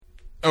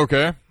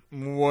Okay.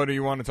 What do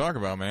you want to talk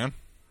about, man?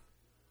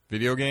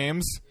 Video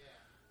games?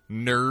 Yeah.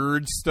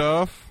 Nerd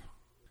stuff?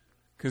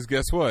 Because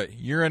guess what?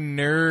 You're a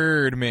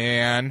nerd,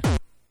 man.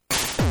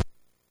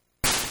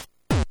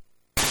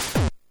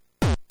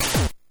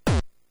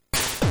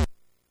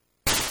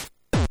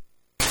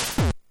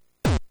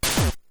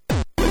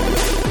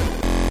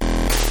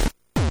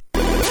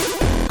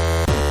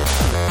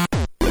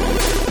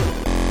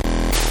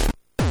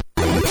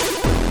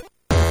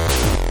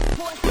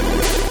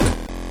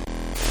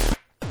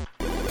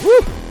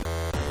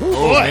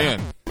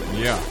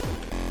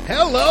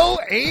 Hello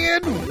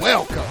and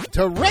welcome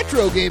to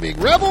Retro Gaming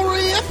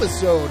Revelry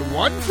episode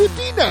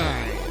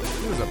 159.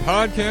 This is a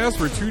podcast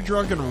where two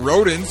drunken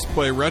rodents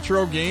play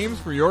retro games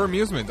for your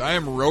amusement. I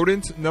am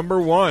rodent number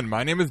 1.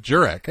 My name is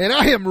Jurek. And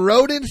I am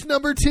rodent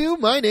number 2.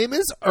 My name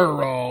is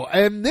Earl.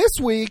 And this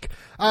week,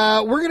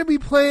 we're going to be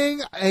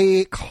playing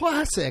a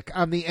classic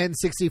on the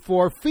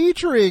N64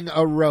 featuring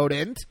a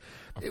rodent.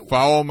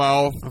 Foul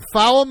mouth,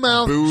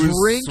 booze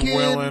drinking,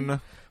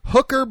 swilling,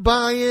 hooker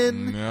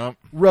buying,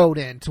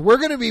 rodent. We're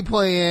going to be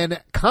playing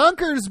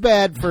Conker's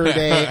Bad Fur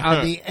Day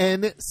on the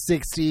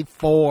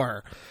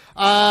N64.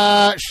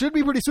 Should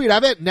be pretty sweet.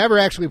 I've never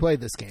actually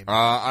played this game.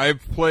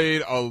 I've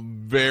played a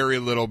very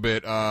little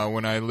bit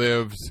when I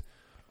lived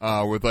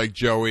with like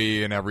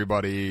Joey and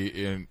everybody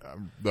in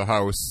the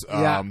house.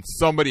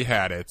 Somebody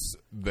had it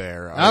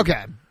there.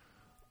 Okay.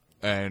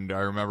 And I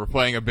remember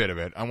playing a bit of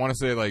it. I want to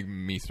say like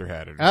Meester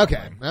had it.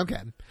 Okay.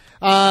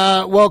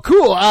 Well,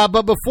 cool.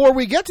 But before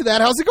we get to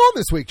that, how's it going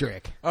this week,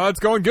 Drake? It's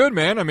going good,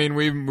 man. I mean,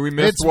 we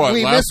missed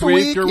last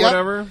week or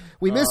whatever.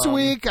 We missed a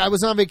week. I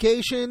was on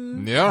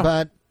vacation. Yeah.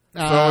 But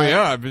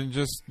I've been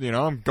just,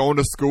 I'm going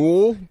to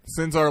school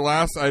since our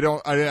last. I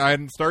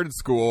hadn't started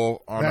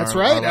school on That's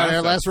our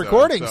last episode,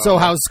 recording. So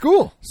how's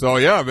school? So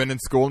yeah, I've been in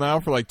school now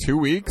for like 2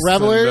 weeks.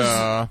 Revelers,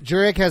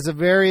 Jurek has a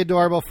very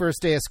adorable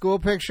first day of school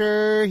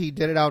picture. He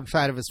did it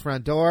outside of his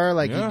front door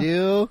like you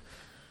do.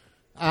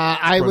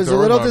 I was a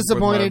little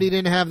disappointed he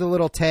didn't have the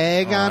little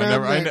tag on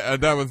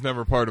him. That was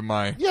never part of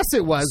my Yes,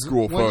 it was.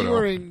 School when photo. You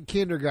were in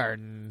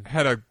kindergarten.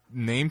 Had a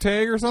name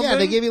tag or something? Yeah,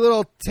 they gave you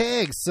little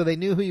tags so they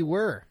knew who you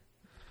were.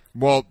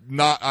 Well,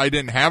 I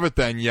didn't have it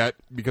then yet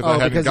because I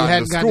hadn't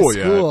gotten to school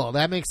yet.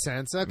 That makes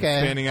sense. Okay.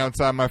 Standing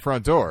outside my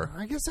front door.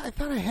 I guess I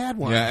thought I had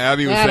one. Yeah,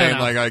 Abby was saying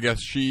like I guess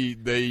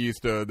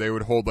they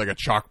would hold like a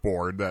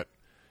chalkboard that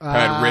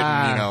had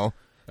written,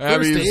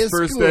 Abby's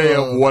first day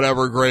of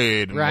whatever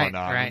grade and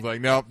whatnot. I was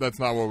like, nope, that's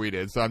not what we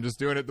did. So I'm just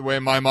doing it the way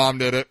my mom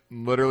did it.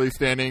 Literally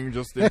standing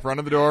just in front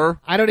of the door.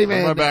 I don't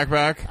even with my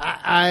backpack.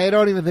 I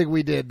don't even think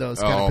we did those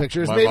kind of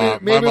pictures. Maybe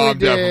my mom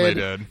definitely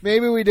did.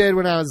 Maybe we did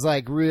when I was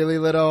like really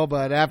little,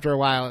 but after a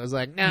while it was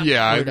like, nah.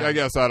 Yeah, I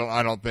guess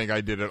I don't think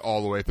I did it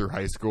all the way through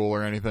high school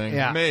or anything.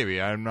 Yeah.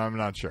 Maybe. I'm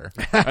not sure.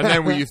 And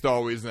then we used to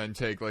always then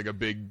take like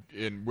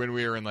when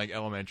we were in like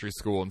elementary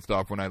school and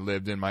stuff when I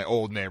lived in my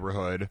old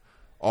neighborhood.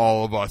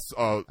 All of us,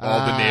 all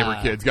the neighbor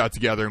kids got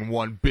together in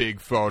one big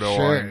photo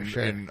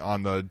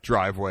on the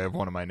driveway of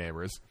one of my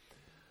neighbors.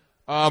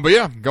 But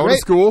yeah, going to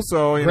school,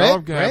 so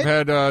I've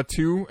had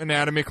 2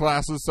 anatomy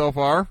classes so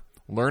far,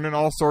 learning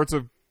all sorts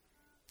of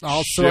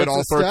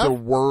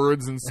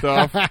words and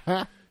stuff.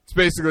 It's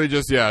basically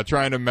just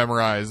trying to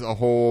memorize a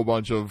whole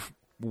bunch of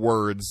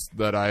words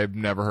that I've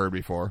never heard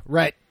before.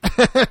 Right.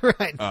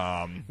 Right.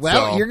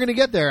 You're going to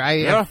get there.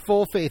 I have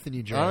full faith in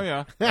you, Joe. Oh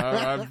yeah,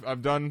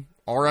 I've done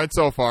all right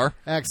so far.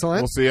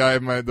 Excellent. We'll see. I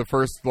have the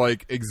first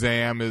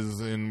exam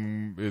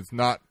it's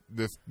not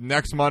this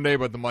next Monday,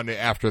 but the Monday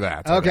after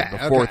that. Okay. The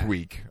 4th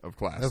week of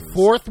classes. The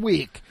 4th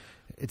week.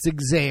 It's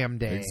exam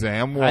day.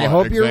 Exam 1. I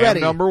hope you're ready.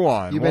 Number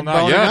 1. You've been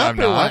not yet. I'm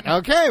not.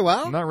 Okay.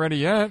 Well, I'm not ready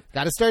yet.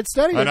 Got to start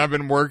studying. And I've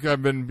been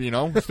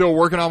still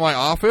working on my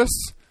office.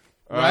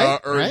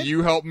 Right.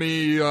 You helped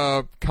me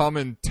come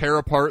and tear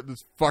apart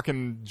this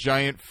fucking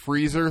giant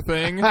freezer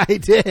thing. I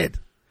did.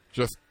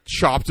 Just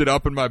chopped it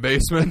up in my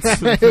basement.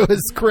 It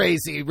was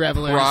crazy,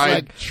 Revelers.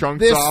 Fried chunks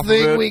this off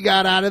thing of it. We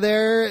got out of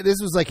there, this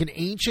was like an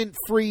ancient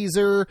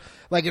freezer.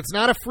 Like, it's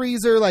not a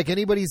freezer like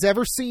anybody's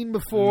ever seen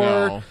before.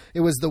 No. It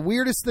was the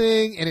weirdest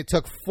thing, and it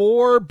took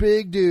 4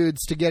 big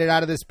dudes to get it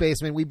out of this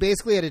basement. We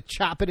basically had to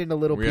chop it into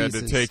little pieces. We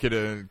had to take it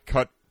and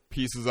cut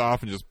pieces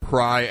off and just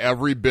pry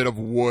every bit of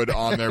wood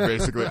on there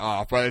basically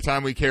off. By the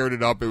time we carried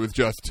it up, it was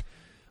just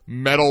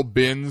metal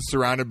bins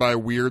surrounded by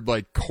weird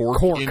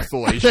cork.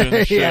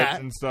 Insulation shit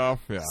and stuff.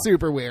 Yeah.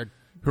 Super weird.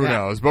 Who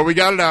knows? But we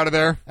got it out of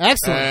there.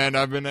 Excellent. And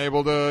I've been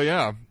able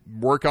to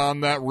work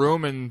on that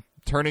room and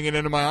turning it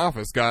into my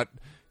office. Got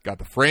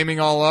the framing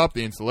all up,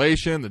 the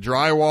insulation, the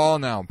drywall.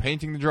 Now I'm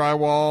painting the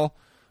drywall.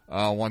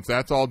 Once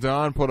that's all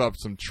done, put up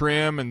some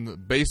trim and the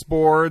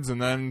baseboards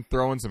and then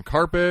throw in some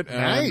carpet.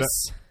 And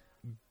nice.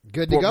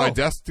 Good to go. Put my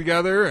desk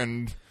together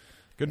and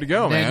good to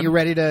go, man. You're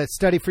ready to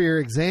study for your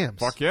exams.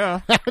 Fuck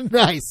yeah.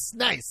 Nice.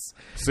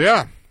 So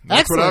yeah,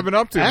 that's what I've been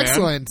up to,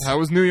 Excellent. Man. How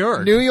was New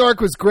York? New York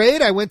was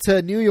great. I went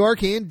to New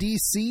York and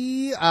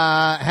D.C.,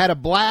 had a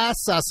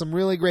blast, saw some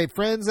really great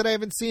friends that I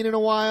haven't seen in a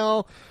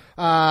while.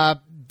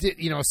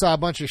 saw a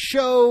bunch of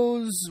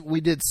shows.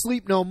 We did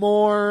Sleep No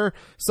More,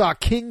 saw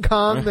King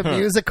Kong the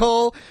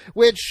musical,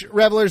 which,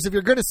 Revelers, if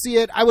you're going to see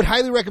it, I would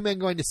highly recommend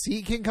going to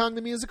see King Kong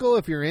the musical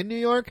if you're in New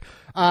York.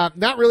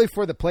 Not really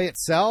for the play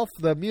itself.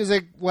 The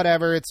music,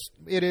 whatever, it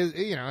is,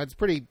 it's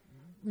pretty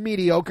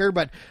mediocre,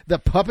 but the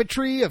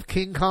puppetry of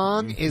King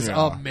Kong is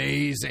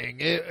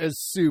amazing. It is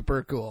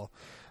super cool.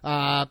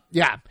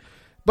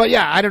 But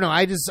yeah, I don't know.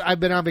 I've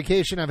been on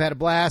vacation. I've had a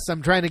blast.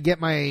 I'm trying to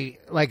get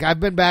I've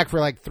been back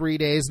for 3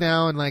 days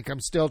now, and I'm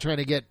still trying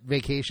to get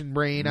vacation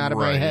brain out of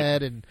my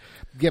head and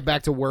get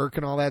back to work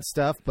and all that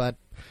stuff. But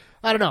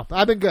I don't know.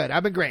 I've been good.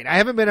 I've been great. I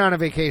haven't been on a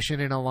vacation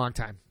in a long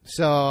time,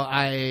 so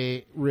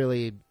I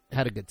really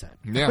had a good time.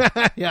 Yeah.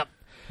 Yep.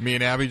 Me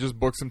and Abby just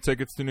booked some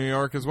tickets to New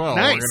York as well.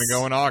 Nice. We're going to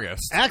go in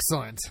August.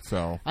 Excellent.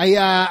 So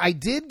I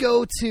did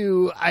go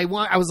to I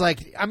was like,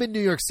 I'm in New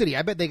York City.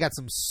 I bet they got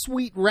some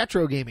sweet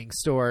retro gaming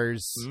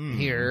stores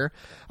here.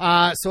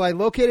 So I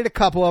located a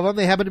couple of them.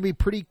 They happen to be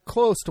pretty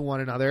close to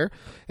one another,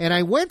 and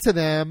I went to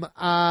them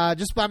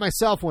just by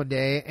myself one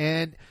day,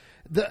 and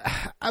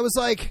I was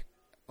like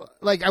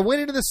I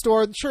went into the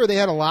store. Sure, they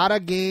had a lot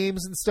of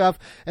games and stuff,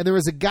 and there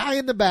was a guy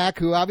in the back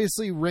who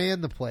obviously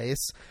ran the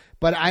place.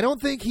 But I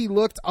don't think he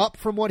looked up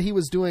from what he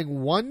was doing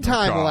one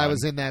time while I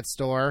was in that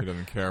store. He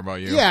doesn't care about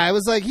you. Yeah, I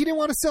was like, he didn't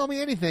want to sell me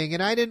anything,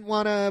 and I didn't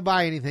want to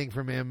buy anything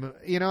from him.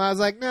 I was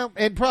like, no.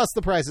 And plus,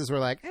 the prices were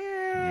like,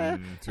 I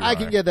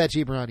can get that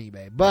cheaper on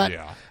eBay. But,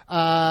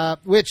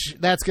 which,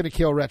 that's going to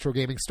kill retro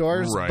gaming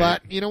stores. Right.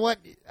 But you know what?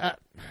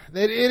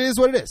 It is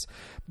what it is.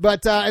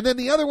 But, and then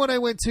the other one I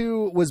went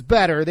to was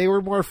better. They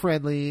were more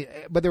friendly,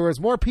 but there was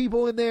more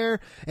people in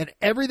there, and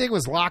everything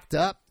was locked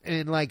up.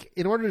 And,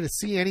 in order to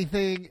see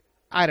anything,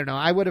 I don't know.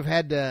 I would have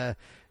had to.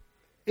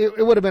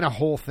 It would have been a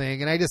whole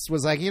thing, and I just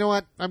was like, you know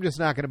what? I'm just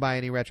not going to buy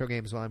any retro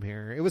games while I'm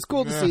here. It was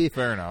cool to see.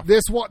 Fair enough.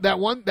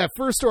 That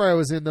first store I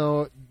was in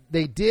though,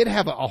 they did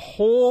have a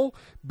whole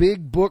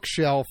big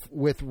bookshelf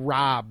with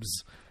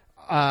Rob's.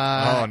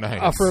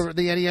 Nice. For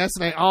the NES,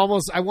 and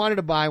I wanted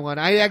to buy one.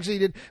 I actually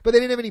did, but they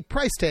didn't have any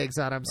price tags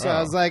on them, so I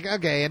was like,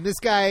 okay. And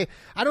this guy,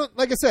 I don't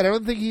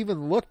think he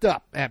even looked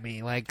up at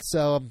me.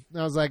 So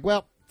I was like,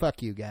 well,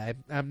 fuck you, guy.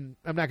 I'm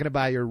not going to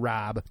buy your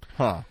Rob.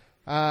 Huh.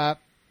 I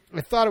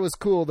thought it was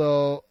cool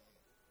though.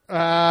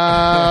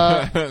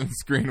 The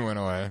screen went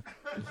away.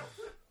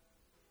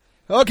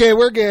 Okay,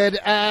 we're good.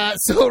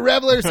 So,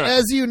 Revelers,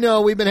 as you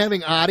know, we've been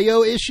having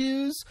audio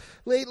issues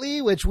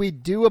lately, which we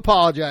do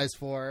apologize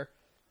for.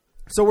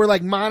 So we're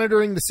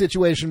monitoring the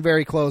situation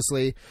very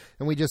closely,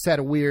 and we just had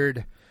a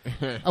weird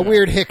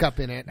hiccup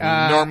in it.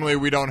 Normally,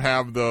 we don't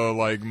have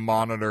the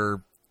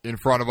monitor in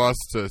front of us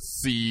to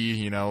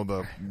see,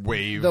 the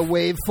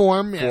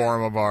waveform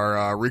form of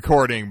our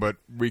recording, but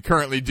we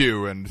currently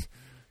do,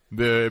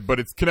 but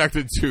it's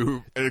connected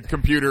to a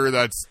computer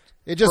that's.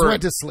 It just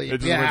went to sleep. It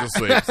just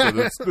went to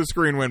sleep, so the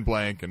screen went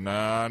blank, and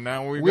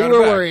now we were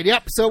worried.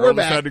 Yep, so we're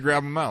back. Had to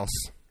grab a mouse.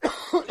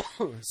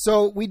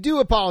 So we do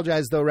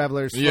apologize, though,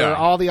 Revelers, for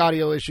all the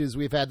audio issues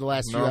we've had the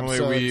last few episodes.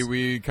 Normally,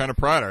 we kind of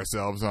pride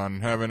ourselves on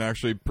having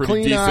actually pretty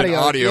clean decent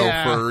audio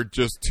for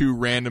just two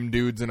random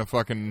dudes in a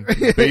fucking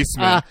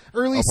basement.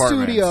 Early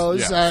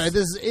studios. Yes.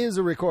 This is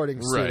a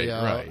recording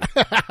studio. Right.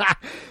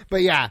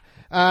 But yeah.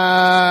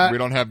 We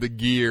don't have the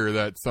gear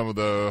that some of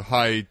the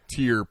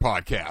high-tier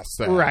podcasts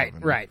have.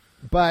 Right.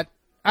 But,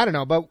 I don't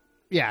know. But,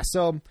 yeah,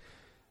 so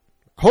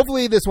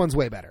hopefully this one's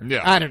way better. Yeah.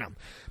 I don't know.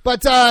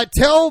 But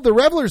tell the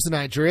Revelers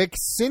tonight, Drake,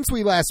 since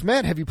we last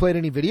met, have you played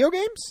any video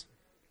games?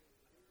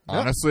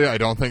 Honestly, I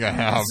don't think I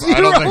have.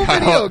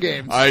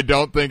 Games. I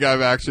don't think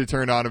I've actually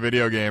turned on a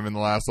video game in the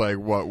last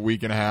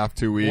week and a half,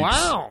 2 weeks.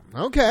 Wow.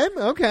 Okay.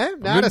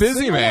 I've been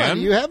busy, man.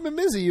 You have been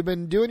busy. You've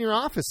been doing your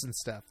office and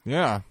stuff.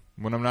 Yeah.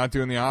 When I'm not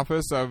doing the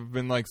office, I've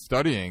been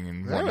studying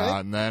and whatnot. Right.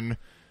 And then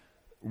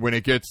when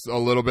it gets a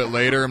little bit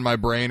later and my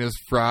brain is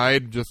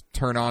fried, just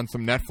turn on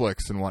some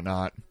Netflix and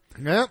whatnot.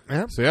 Yep.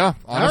 So yeah,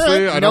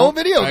 honestly, right. No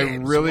video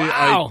games.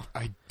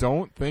 I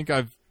don't think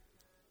I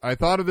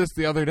thought of this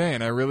the other day,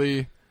 and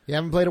You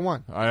haven't played a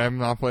one. I have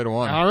not played a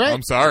one. All right.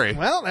 I'm sorry.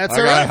 Well, that's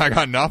all right. I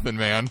got nothing,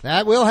 man.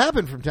 That will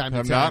happen from time to time.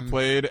 I've not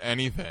played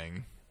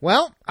anything.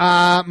 Well,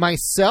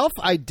 myself,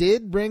 I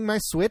did bring my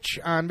Switch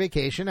on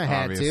vacation. I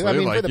had to. I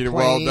mean, for the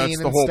plane that's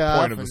the and whole stuff,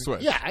 point of the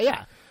Switch.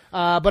 Yeah.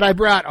 But I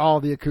brought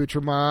all the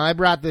accoutrement. I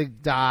brought the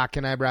dock,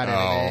 and I brought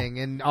everything,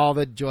 and all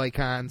the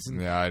Joy-Cons.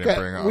 Yeah, I didn't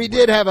bring it. We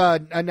did have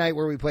a night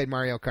where we played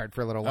Mario Kart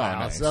for a little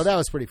while, so that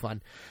was pretty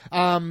fun. So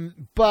I've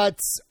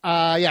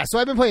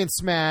been playing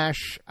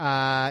Smash,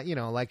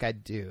 like I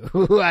do.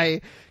 I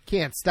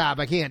can't stop.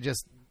 I can't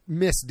just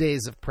miss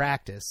days of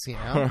practice,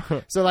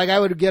 So I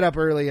would get up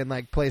early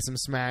and play some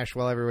Smash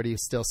while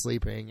everybody's still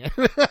sleeping.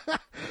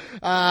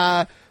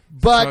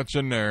 But such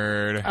a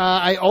nerd.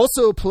 I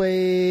also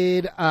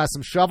played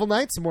some Shovel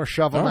Knight, some more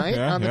Shovel Knight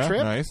on the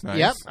trip. Nice.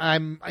 Yep, I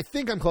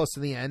think I'm close to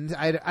the end.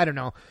 I don't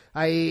know.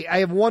 I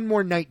have one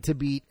more night to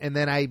beat, and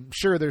then I'm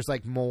sure there's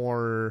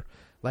more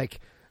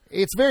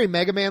it's very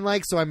Mega Man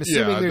like. So I'm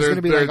assuming there's going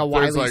to be a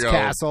Wily's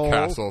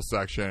castle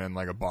section and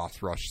a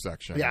boss rush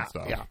section. Yeah, and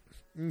stuff. yeah.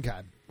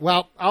 Okay.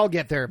 Well, I'll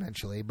get there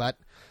eventually, but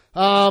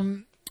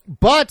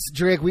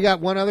Drake, we got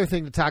one other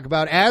thing to talk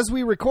about. As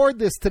we record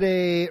this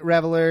today,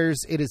 Revelers,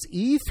 it is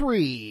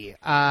E3.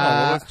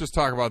 Well, let's just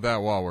talk about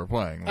that while we're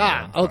playing.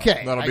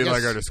 Okay. That'll be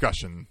like our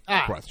discussion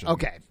question.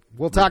 Okay.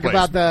 We'll talk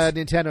about the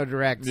Nintendo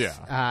Direct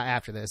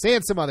after this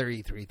and some other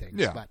E3 things.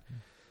 Yeah. But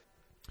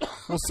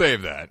we'll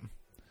save that.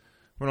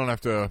 We don't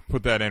have to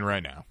put that in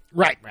right now.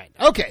 Right.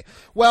 Okay.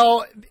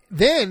 Well,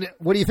 then,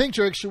 what do you think,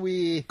 Drake? Should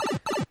we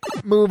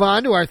move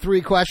on to our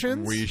 3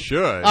 questions? We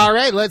should. All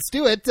right, let's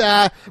do it.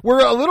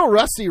 We're a little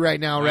rusty right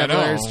now,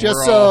 Revelers. Just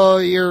so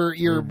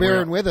you're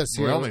bearing with us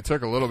here. We only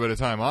took a little bit of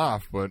time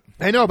off, but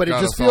I know, but it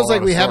just feels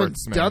like we haven't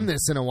done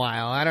this in a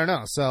while. I don't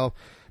know. So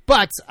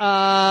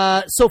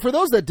for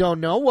those that don't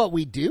know, what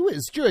we do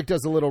is Jurek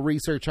does a little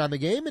research on the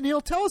game, and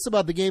he'll tell us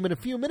about the game in a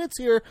few minutes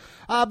here.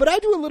 But I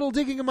do a little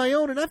digging of my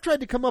own, and I've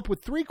tried to come up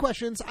with 3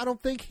 questions I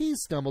don't think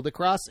he's stumbled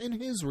across in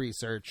his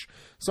research.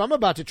 So I'm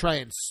about to try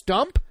and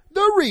stump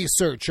the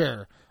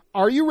researcher.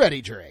 Are you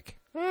ready, Jurek?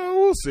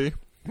 We'll see.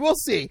 We'll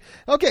see.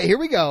 Okay, here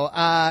we go.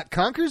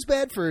 Conker's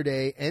Bad Fur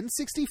Day,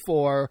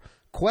 N64,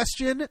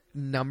 question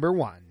number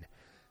 1.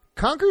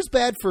 Conker's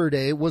Bad Fur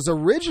Day was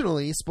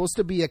originally supposed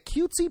to be a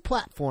cutesy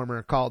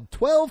platformer called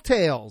 12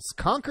 Tales,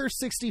 Conker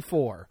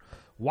 64.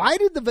 Why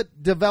did the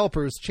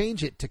developers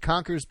change it to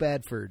Conker's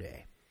Bad Fur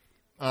Day?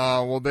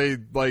 Well, they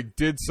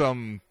did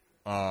some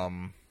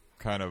kind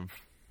of,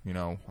 I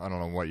don't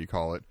know what you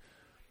call it,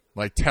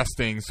 like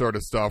testing sort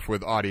of stuff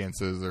with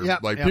audiences, or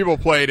people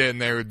played it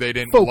and they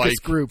didn't like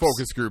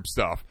focus group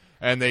stuff,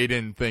 and they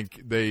didn't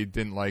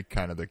like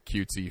kind of the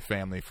cutesy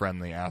family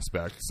friendly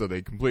aspect, so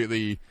they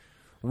completely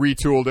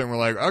retooled it and were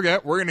like, okay,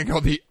 we're going to go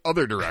the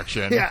other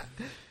direction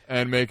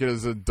and make it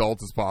as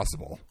adult as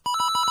possible.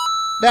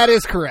 That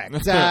is correct.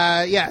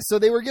 So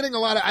they were getting a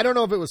lot of, I don't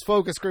know if it was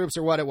focus groups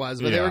or what it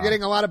was, but they were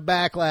getting a lot of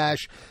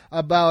backlash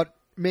about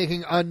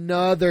making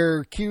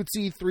another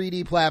cutesy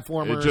 3D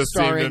platformer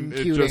starring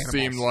cute animals.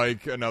 Seemed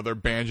like another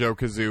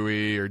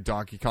Banjo-Kazooie or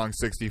Donkey Kong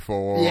 64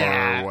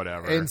 or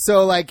whatever. And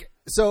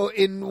so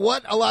in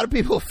what a lot of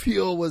people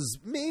feel was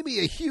maybe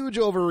a huge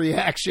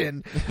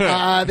overreaction,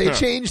 they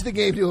changed the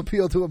game to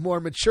appeal to a more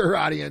mature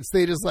audience.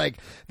 They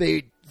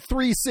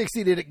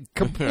 360 did it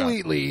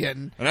completely.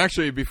 And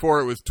actually,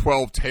 before it was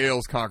 12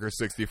 Tales Conker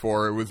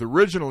 64, it was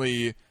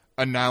originally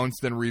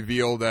announced and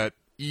revealed at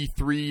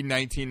E3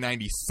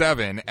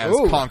 1997 as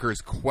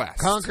Conker's Quest.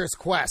 Conker's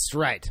Quest,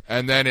 right.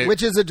 And then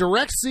which is a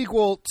direct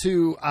sequel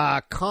to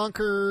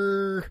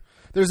Conker.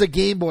 There's a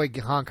Game Boy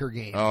Conker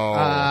game.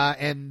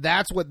 And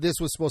that's what this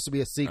was supposed to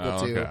be a sequel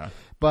to.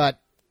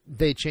 But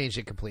they changed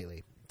it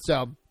completely.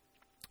 So,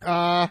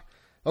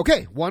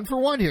 okay, 1 for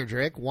 1 here,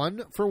 Drake.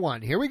 1 for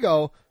 1. Here we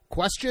go.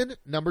 Question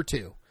number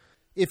 2.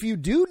 If you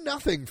do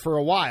nothing for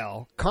a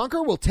while,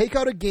 Conker will take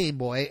out a Game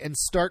Boy and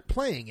start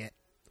playing it.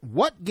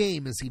 What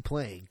game is he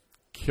playing?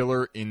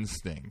 Killer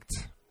Instinct.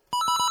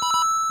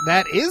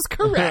 That is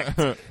correct.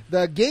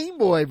 The Game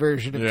Boy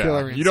version of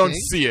Killer Instinct. You don't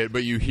see it,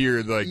 but you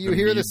hear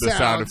the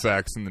sound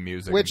effects and the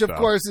music. Which, of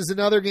course, is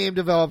another game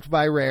developed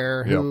by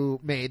Rare, who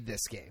made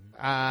this game.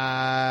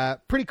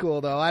 Pretty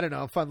cool, though. I don't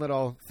know. Fun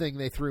little thing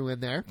they threw in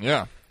there.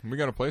 Yeah. We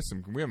got to play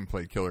some. We haven't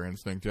played Killer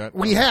Instinct yet.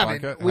 We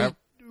haven't.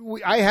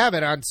 I have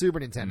it on Super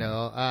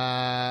Nintendo.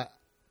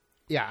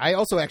 I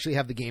also actually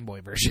have the Game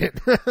Boy version.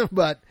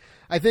 But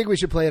I think we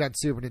should play it on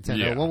Super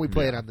Nintendo when we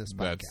play it on this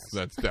podcast.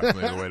 That's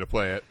definitely the way to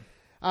play it.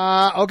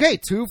 Okay,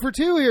 2 for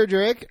 2 here,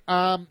 Drake.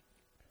 I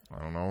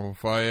don't know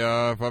if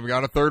I've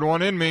got a third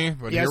one in me,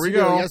 but here we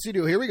go. Yes, you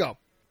do. Here we go.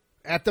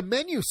 At the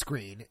menu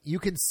screen, you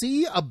can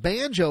see a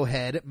banjo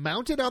head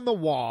mounted on the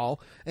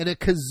wall and a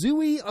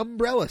Kazooie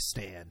umbrella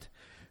stand.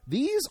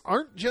 These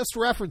aren't just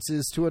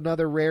references to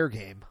another Rare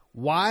game.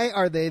 Why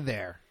are they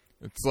there?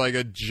 It's like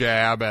a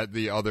jab at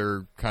the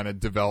other kind of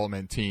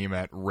development team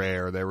at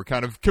Rare. They were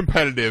kind of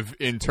competitive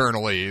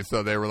internally,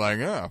 so they were like,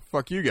 oh,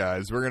 fuck you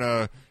guys. We're going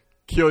to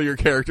kill your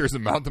characters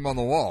and mount them on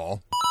the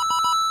wall.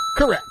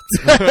 Correct.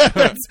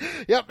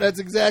 That's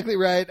exactly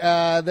right.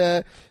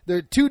 The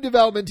 2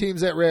 development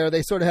teams at Rare,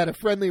 they sort of had a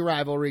friendly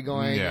rivalry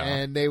going,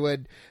 and they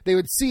would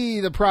see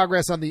the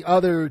progress on the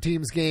other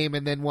team's game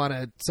and then want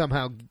to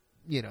somehow,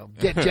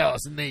 get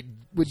jealous, and they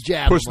would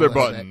jab push them their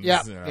buttons.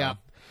 Yeah.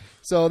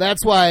 So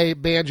that's why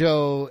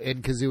Banjo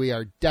and Kazooie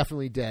are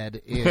definitely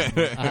dead in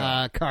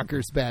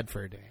Conker's Bad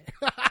Fur Day.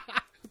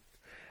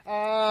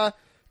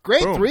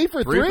 Great. Boom. 3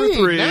 for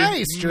 3.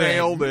 Nice, Drake.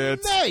 Nailed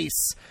it.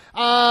 Nice.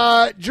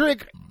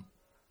 Drake,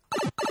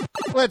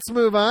 let's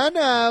move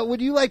on.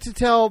 Would you like to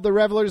tell the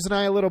Revelers and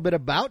I a little bit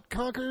about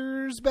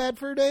Conker's Bad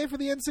Fur Day for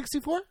the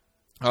N64?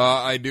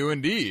 I do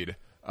indeed.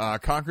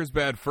 Conker's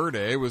Bad Fur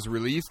Day was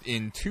released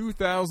in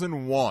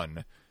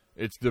 2001.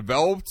 It's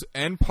developed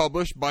and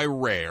published by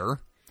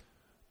Rare.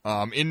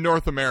 In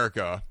North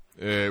America,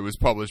 it was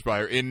published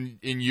by... In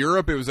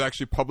Europe, it was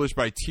actually published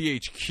by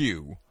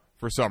THQ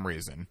for some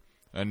reason,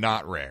 and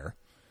not Rare.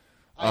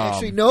 I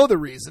actually know the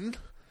reason.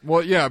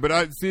 Well, yeah, but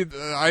I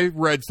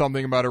read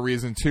something about a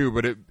reason too,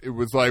 but it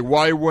was like,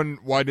 why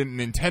didn't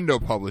Nintendo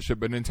publish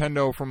it? But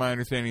Nintendo, from my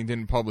understanding,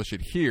 didn't publish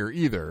it here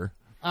either.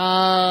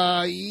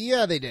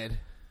 Yeah, they did.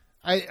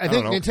 I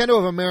think Nintendo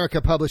of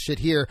America published it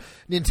here.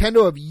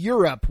 Nintendo of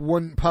Europe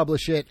wouldn't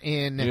publish it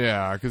in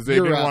because they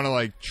didn't want to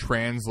like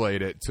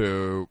translate it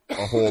to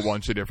a whole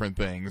bunch of different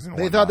things. And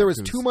they thought there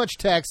was too much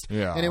text,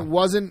 and it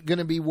wasn't going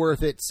to be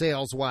worth it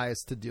sales-wise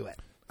to do it.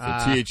 So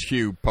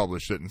THQ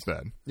published it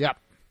instead. Yep.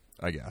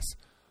 I guess.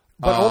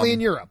 But only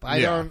in Europe.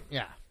 But yeah,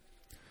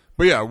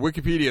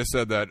 Wikipedia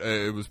said that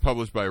it was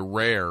published by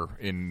Rare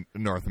in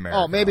North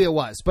America. Oh, maybe it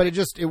was, but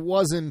it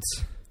wasn't.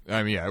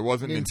 I mean, it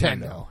wasn't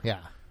Nintendo.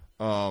 Yeah.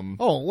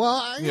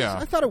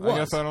 I thought it was. I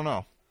guess I don't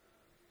know.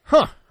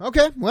 Huh.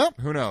 Okay. Well,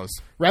 who knows?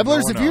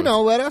 Revelers, if you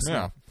know, let us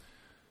know.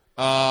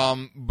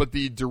 But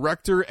the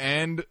director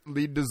and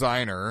lead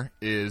designer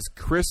is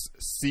Chris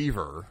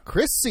Seaver.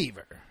 Chris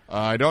Seaver.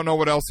 I don't know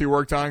what else he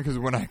worked on because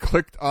when I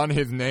clicked on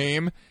his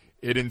name,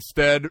 it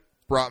instead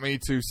brought me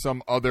to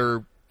some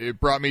other. It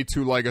brought me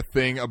to like a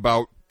thing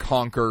about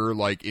Conker,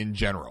 like in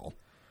general,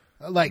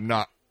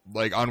 not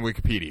like on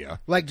Wikipedia,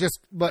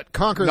 but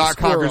Conker not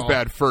the Squirrel. Conker's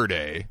Bad Fur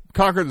Day,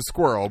 Conker the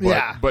Squirrel,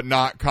 but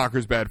not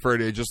Conker's Bad Fur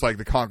Day, just like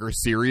the Conker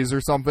series or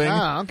something.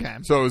 Oh, okay.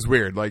 So it was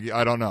weird. Like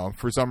I don't know,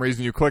 for some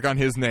reason you click on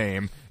his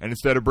name, and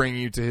instead of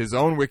bringing you to his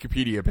own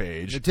Wikipedia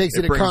page, it takes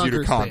you to brings Conker's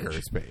you to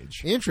Conker's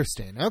page.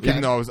 Interesting. Okay.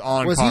 Even though it was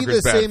on was Conker's he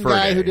the Bad same Fur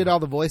guy Day. who did all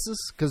the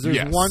voices? Because there's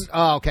Yes. one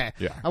oh okay.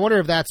 Yeah. I wonder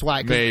if that's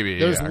why. Maybe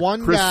there's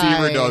one Chris guy.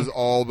 Seaver does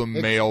all the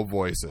male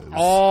voices.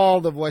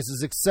 All the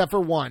voices except for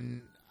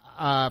one.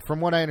 From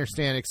what I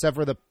understand, except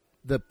for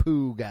the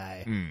poo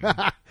guy.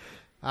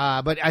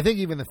 But I think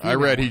even the female I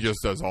read he ones. just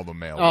does all the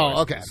male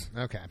voices.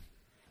 Okay.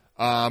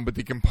 But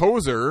the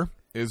composer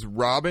is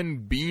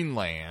Robin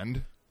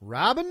Beanland.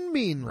 Robin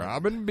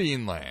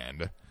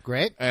Beanland.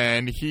 Great.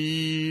 And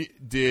he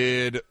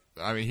did...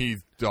 I mean,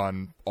 he's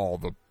done all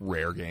the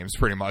Rare games,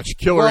 pretty much.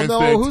 Killer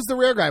Instinct. No, who's the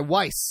Rare guy?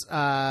 Weiss.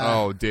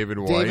 David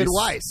Weiss. David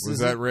Weiss. Was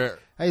that Rare?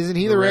 Isn't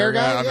he the Rare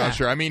guy? I'm not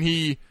sure. I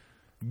mean,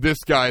 this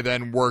guy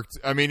then worked...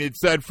 I mean, it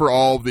said for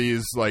all of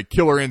these, like,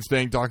 Killer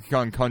Instinct, Donkey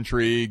Kong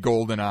Country,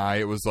 GoldenEye,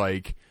 it was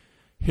like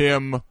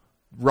him,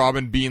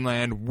 Robin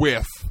Beanland,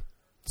 with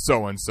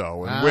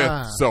so-and-so, and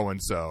with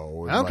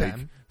so-and-so. Okay.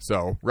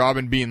 So,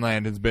 Robin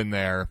Beanland has been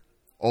there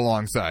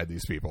alongside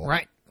these people.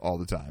 Right. All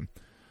the time.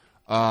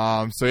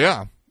 So,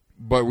 yeah.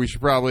 But we should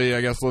probably,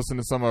 I guess, listen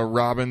to some of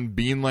Robin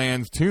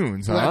Beanland's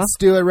tunes, huh? Let's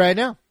do it right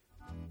now.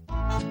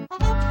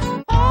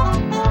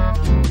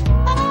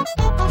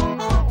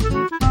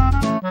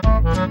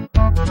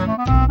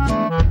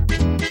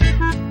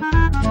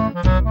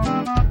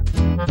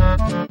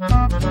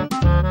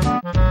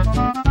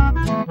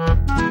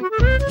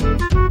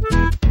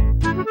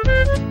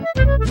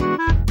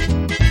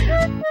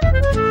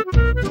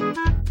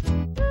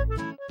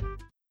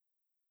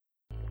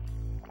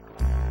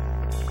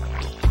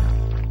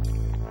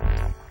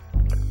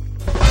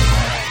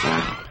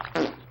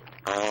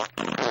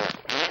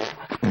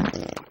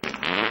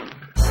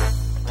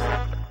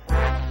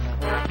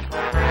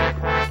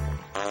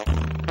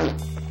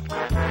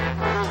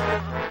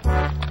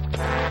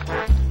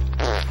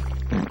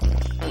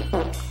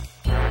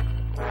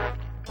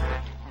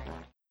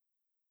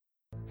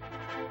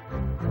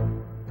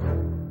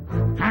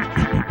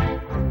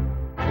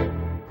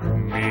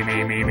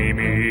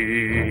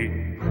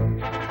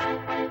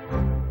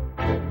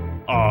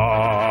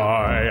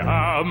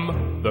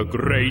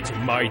 Great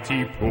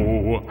mighty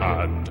Pooh,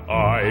 and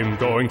I'm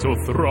going to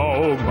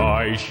throw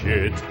my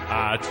shit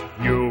at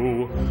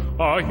you.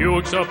 A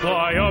huge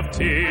supply of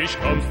tish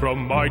comes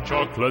from my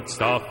chocolate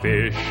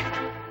starfish.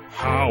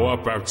 How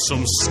about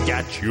some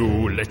scat,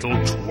 you little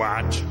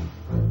twat?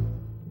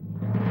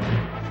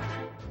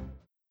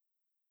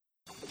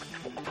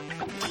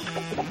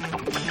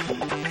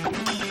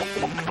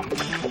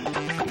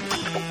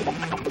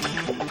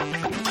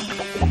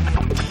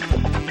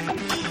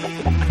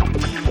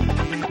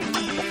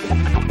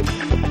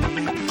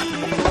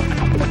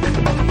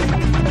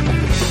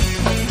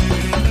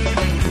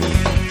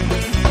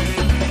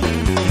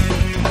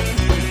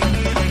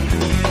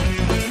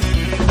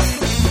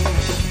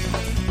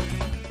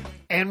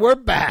 We're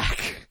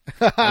back.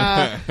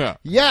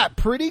 Yeah,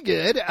 pretty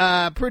good.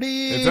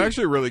 It's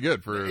actually really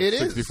good for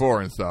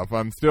 64 and stuff.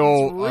 I'm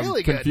still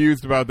really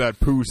confused about that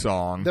Pooh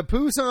song. The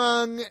Pooh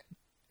song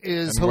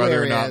is and hilarious.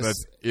 Whether or not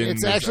that's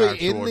it's actually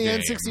in the game.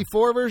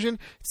 N64 version.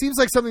 It seems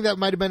like something that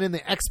might have been in the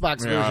Xbox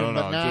version. I don't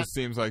know. But not. It just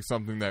seems like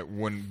something that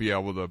wouldn't be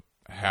able to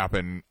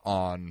happen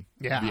on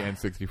the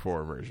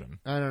N64 version.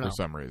 I don't know. For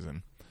some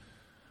reason.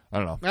 I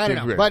don't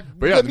know. But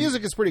yeah, the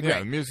music is pretty great. Yeah,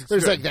 the music's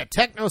There's good. like that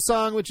techno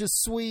song, which is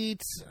sweet.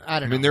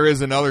 I don't know. I mean, there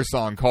is another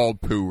song called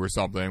Pooh or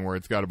something where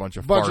it's got a bunch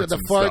of farts the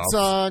and fart stuff.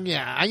 song,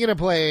 yeah. I'm going to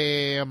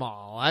play them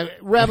all.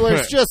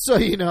 Revelers, just so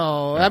you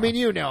know. Yeah. I mean,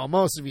 you know.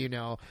 Most of you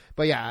know.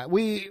 But yeah,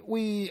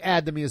 we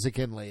add the music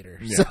in later.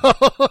 Yeah. So...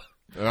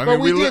 I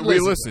mean, we listen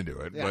listened to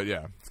it. Yeah. But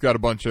yeah, it's got a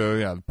bunch of,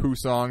 the Pooh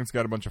song. It's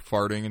got a bunch of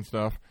farting and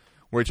stuff.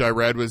 Which I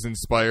read was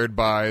inspired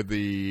by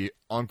the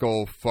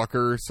Uncle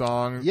Fucker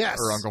song. Yes.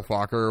 Or Uncle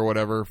Fucker or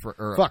whatever.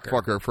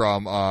 Fucker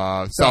from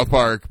South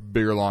Park,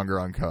 Bigger, Longer,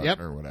 Uncut Yep.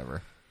 or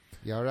whatever.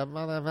 You're a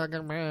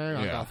motherfucking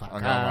man, Yeah. Uncle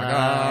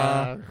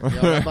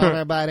Fucker. You're a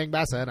bone-biting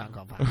bastard,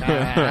 Uncle Fucker.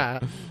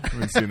 I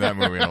haven't seen that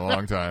movie in a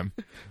long time.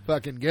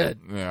 Fucking good.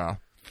 Yeah.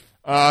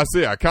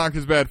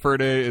 Conker's Bad Fur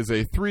Day is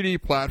a 3D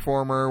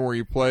platformer where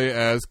you play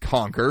as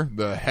Conker,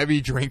 the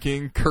heavy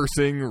drinking,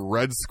 cursing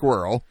red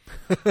squirrel.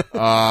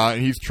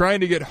 He's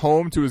trying to get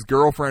home to his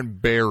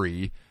girlfriend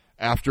Barry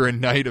after a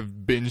night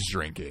of binge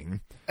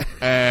drinking.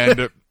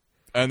 And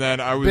then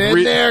I was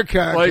Been there,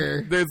 Conker.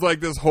 like there's like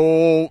this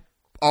whole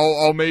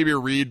I'll maybe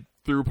read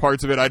through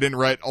parts of it. I didn't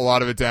write a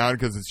lot of it down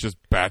because it's just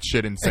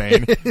batshit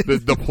insane.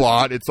 the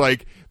plot. It's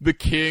like the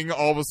king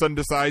all of a sudden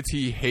decides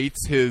he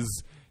hates his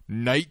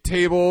night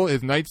table,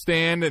 his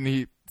nightstand,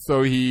 and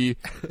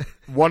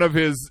one of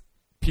his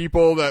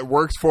people that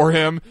works for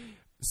him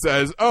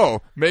says, "Oh,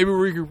 maybe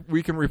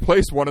we can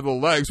replace one of the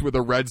legs with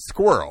a red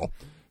squirrel."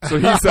 So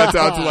he sets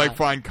out to like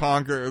find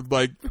Conker,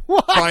 like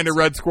find a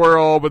red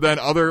squirrel, but then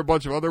a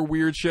bunch of other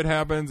weird shit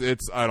happens.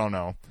 I don't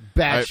know.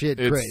 Batshit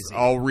crazy.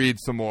 I'll read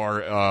some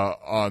more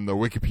on the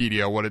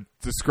Wikipedia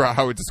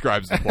how it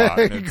describes the plot.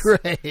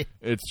 Great.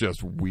 It's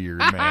just weird,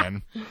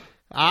 man.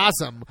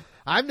 Awesome.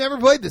 I've never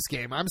played this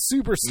game. I'm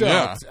super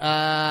stoked.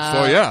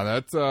 Yeah.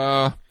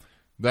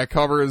 That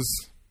covers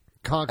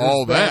Conker's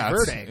all Bad that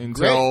Fur Day.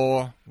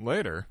 until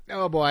later.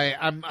 Oh boy,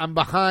 I'm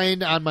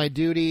behind on my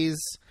duties.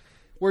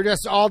 We're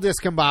just all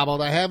discombobbled.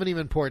 I haven't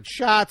even poured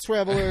shots,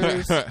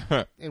 revelers,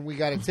 and we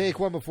got to take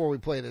one before we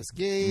play this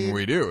game.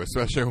 We do,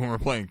 especially when we're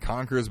playing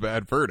Conker's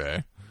Bad Fur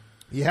Day.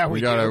 Yeah, we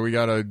gotta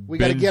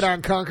get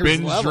on Conker's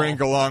binge level. drink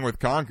along with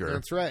Conker.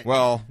 That's right.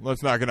 Well,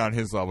 let's not get on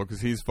his level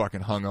because he's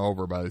fucking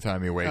hungover by the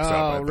time he wakes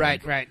up. Oh,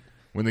 right.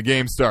 When the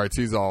game starts,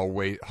 he's all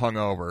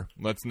hungover.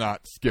 Let's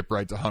not skip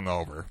right to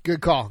hungover.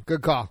 Good call.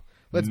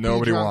 Let's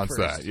Nobody be drunk wants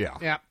first. that. Yeah.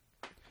 Yeah.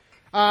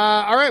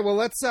 All right. Well,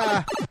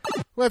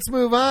 let's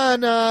move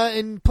on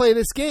and play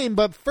this game.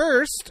 But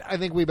first, I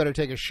think we better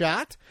take a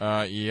shot.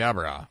 Yeah,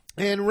 brah.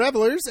 And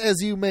revelers,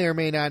 as you may or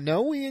may not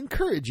know, we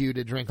encourage you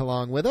to drink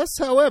along with us.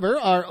 However,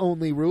 our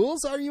only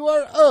rules are you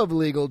are of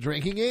legal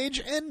drinking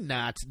age and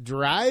not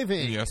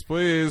driving. Yes,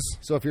 please.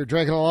 So if you're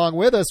drinking along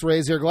with us,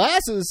 raise your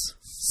glasses.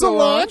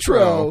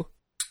 Cilantro.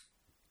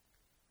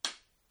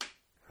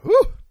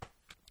 Whew.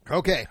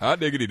 Okay. Hot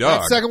diggity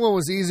dog. That second one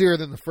was easier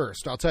than the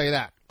first. I'll tell you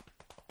that.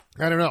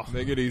 I don't know.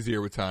 They get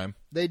easier with time.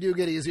 They do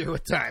get easier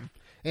with time.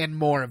 And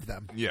more of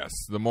them. Yes.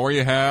 The more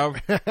you have,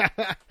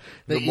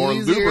 the more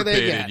easier they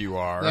lubricated get. you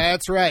are.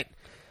 That's right.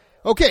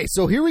 Okay,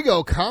 so here we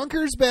go.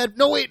 Conker's Bad...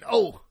 No, wait.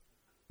 Oh.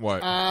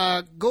 What?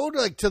 Go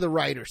to the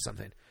right or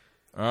something.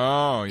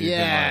 Oh, you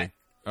Yeah. can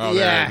Oh,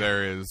 Yeah.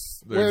 there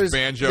is. There's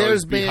Banjo.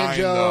 there's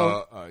behind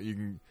Banjo. you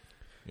can.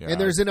 Yeah.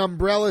 And there's an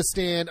umbrella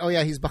stand. Oh,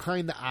 yeah, he's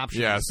behind the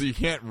options. Yeah, so you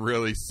can't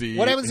really see.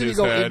 What happens if you his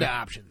go head. into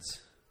options?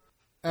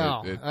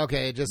 Oh, It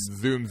okay. It just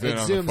zooms in it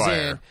on zooms the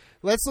fire. in.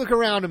 Let's look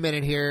around a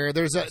minute here.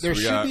 There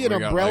should be an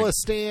umbrella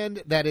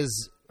stand that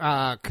is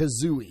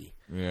Kazooie.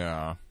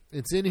 Yeah.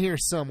 It's in here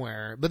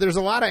somewhere. But there's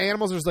a lot of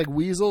animals. There's like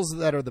weasels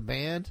that are the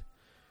band.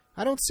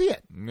 I don't see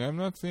it. I'm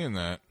not seeing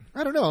that.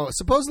 I don't know.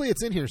 Supposedly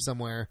it's in here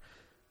somewhere.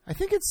 I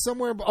think it's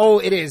somewhere. Oh,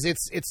 it is.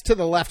 It's to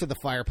the left of the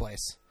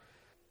fireplace.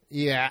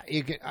 Yeah,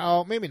 you can.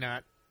 Oh, maybe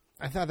not.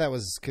 I thought that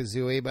was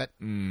Kazooie, but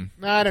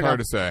I don't know. Hard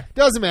to say.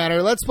 Doesn't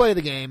matter. Let's play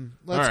the game.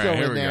 Let's All right, go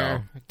here in we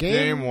there. go.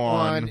 Game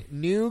one.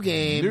 New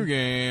game. New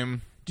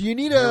game. Do you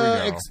need Here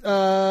we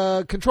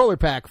a controller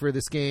pack for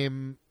this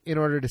game in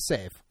order to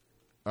save?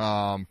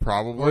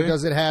 Probably. Or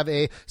does it have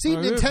a... See,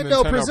 Well, it is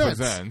Nintendo Presents.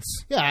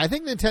 presents. Yeah, I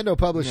think Nintendo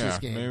published Yeah, this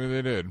game. maybe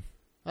they did.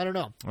 I don't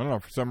know. I don't know.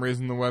 For some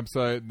reason, the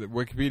website,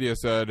 Wikipedia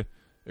said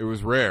it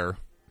was rare.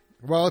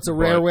 Well, it's a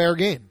rare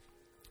game.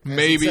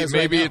 Maybe says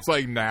right now. it's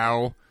like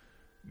now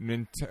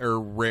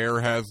Rare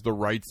has the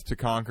rights to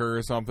Conker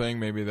or something.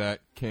 Maybe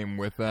that came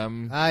with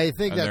them. I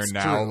think and that's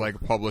they're now true. like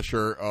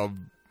publisher of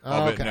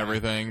it and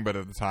everything. But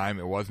at the time,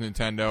 it was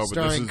Nintendo.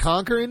 Starring but this is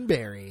Conker and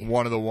Barry.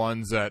 one of the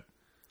ones that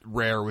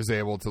Rare was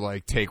able to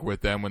like take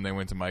with them when they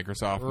went to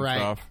Microsoft and Right.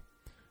 stuff.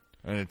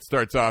 And it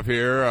starts off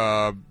here,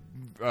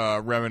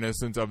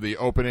 reminiscent of the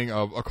opening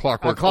of A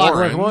Clockwork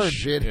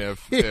Orange.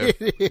 If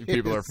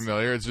people are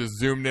familiar, it's just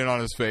zoomed in on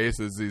his face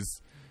as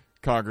these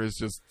Conker's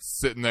just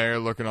sitting there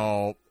looking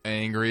all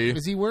angry.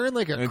 Is he wearing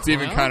like a And it's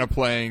crown? even kind of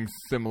playing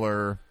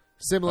similar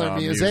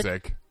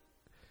music?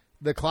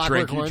 The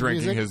Clockwork Orange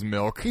drinking music? his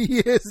milk. He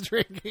is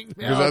drinking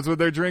Because milk. that's what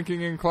they're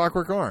drinking in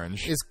Clockwork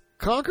Orange. Is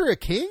Conker a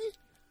king?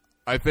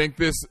 I think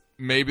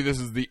maybe this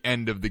is the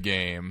end of the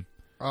game.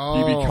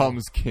 Oh. He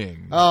becomes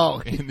king.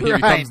 Oh, and he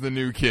right. becomes the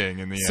new king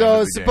in the end.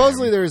 So of the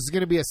supposedly game. there's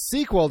going to be a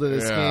sequel to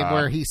this Yeah. game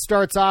where he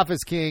starts off as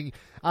king,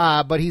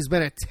 but he's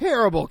been a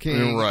terrible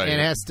king Right.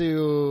 and has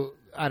to,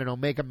 I don't know,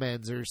 make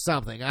amends or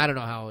something. I don't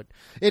know how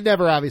it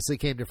never obviously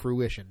came to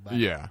fruition. But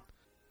Yeah.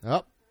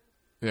 Oh,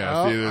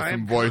 Yeah. See, there's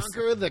I'm some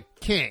Conker the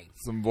king.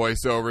 some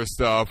voiceover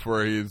stuff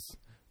where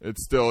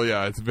it's still,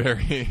 it's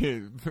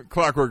very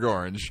Clockwork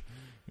Orange.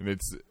 And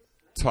it's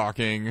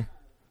talking.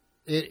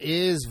 It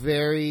is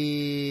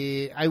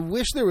very. I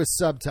wish there was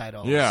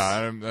subtitles.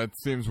 Yeah, that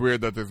seems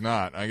weird that there's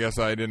not. I guess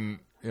I didn't,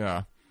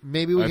 yeah.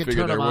 Maybe we I can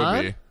figured turn there them would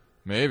on. be.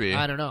 Maybe.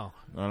 I don't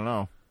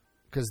know.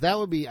 Because that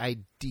would be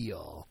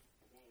ideal.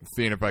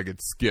 Seeing if I could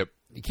skip.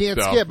 You can't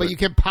stuff, skip, but you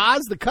can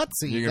pause the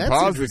cutscene. You can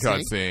pause the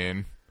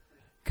cutscene.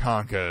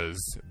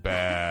 Conker's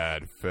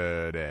Bad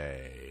Fur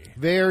Day.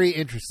 Very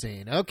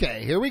interesting.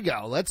 Okay, here we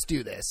go. Let's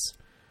do this.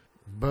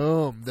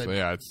 Boom. So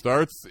yeah, it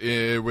starts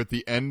with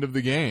the end of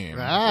the game.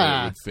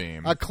 It would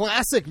seem. A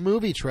classic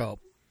movie trope.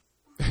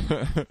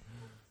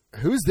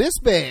 Who's this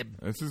babe?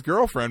 It's his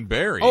girlfriend,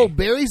 Barry. Oh,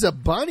 Barry's a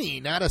bunny,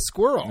 not a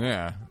squirrel.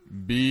 Yeah.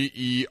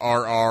 Berri.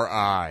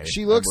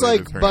 She looks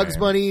like Bugs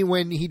Bunny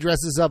when he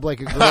dresses up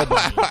like a girl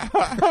bunny.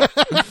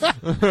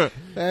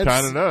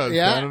 Kind of does.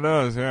 Yeah. Kind of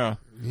does, yeah.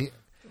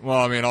 Well,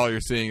 I mean, all you're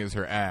seeing is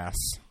her ass.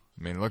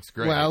 I mean, it looks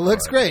great. Well, it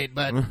looks great,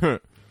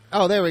 but...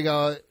 Oh, there we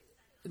go.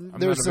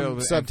 There's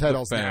some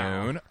subtitles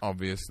now.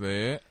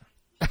 Obviously.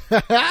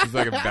 She's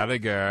like a belly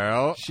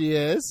girl. She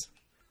is.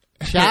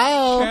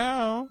 Ciao.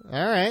 Ciao.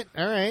 All right.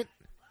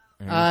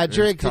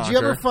 Drake, did you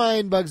ever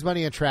find Bugs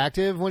Bunny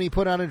attractive when he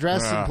put on a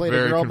dress and played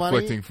a girl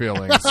bunny? Very conflicting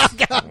feelings.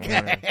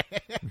 Okay.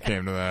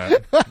 Came to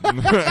that.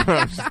 I'm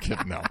just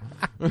kidding. No.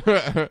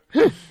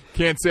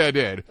 Can't say I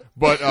did.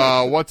 But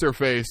what's her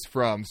face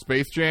from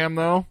Space Jam,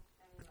 though?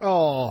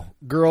 Oh,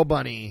 girl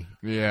bunny.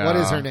 Yeah. What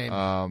is her name?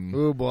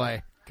 Oh,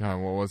 boy. God,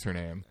 what was her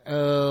name?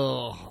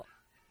 Oh.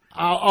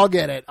 I'll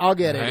get it. I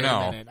know. In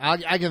a minute.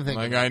 I can think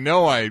of it. I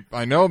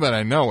know that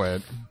I know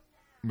it,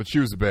 but she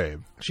was a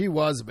babe. She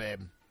was a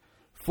babe.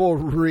 For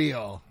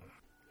real.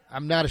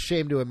 I'm not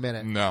ashamed to admit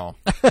it. No.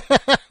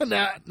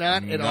 Not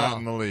at all. Not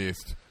in the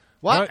least.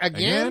 What?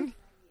 Again?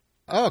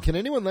 Oh, can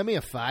anyone lend me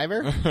a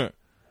 $5?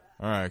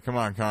 All right, come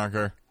on,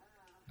 Conker.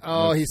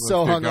 Oh, he's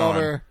so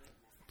hungover.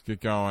 Let's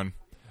get going.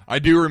 I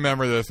do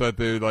remember this at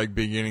the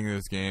beginning of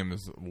this game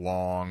is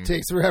long.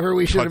 Takes forever.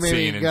 We should have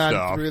maybe gone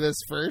stuff. Through this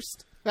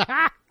first.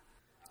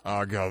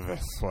 I'll go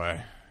this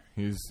way.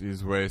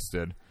 He's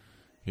wasted.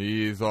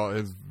 His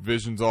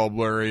vision's all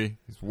blurry.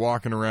 He's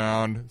walking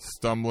around,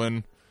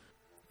 stumbling.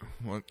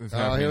 What is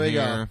happening here we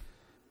go.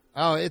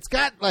 Oh, it's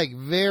got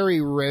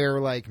very rare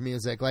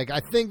music.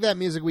 I think that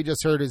music we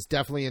just heard is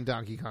definitely in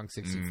Donkey Kong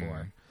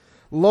 64.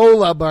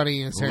 Lola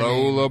Bunny is her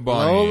name.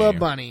 Lola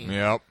Bunny.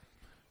 Yep.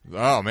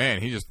 Oh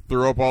man, he just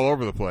threw up all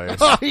over the place.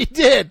 Oh, he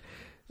did.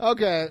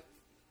 Okay.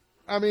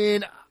 I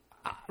mean,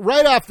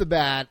 right off the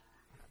bat,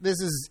 this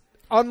is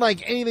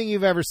unlike anything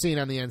you've ever seen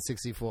on the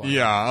N64.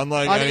 Yeah,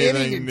 unlike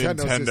anything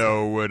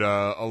Nintendo would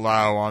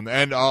allow on.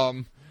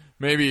 And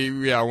maybe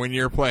when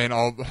you're playing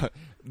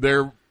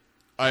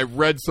I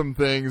read some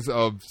things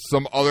of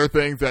some other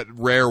things that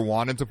Rare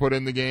wanted to put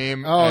in the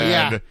game. Oh,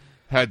 and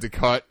had to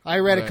cut. I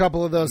read a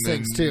couple of those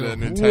things too.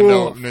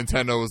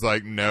 Nintendo was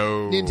like,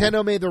 no.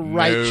 Nintendo made the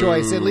right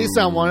choice, at least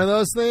on one of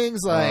those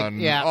things.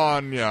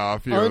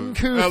 Uncouth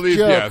at least,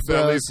 joke,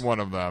 at least one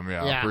of them,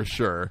 for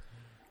sure.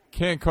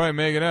 Can't quite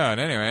make it out.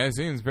 Anyway, it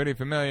seems pretty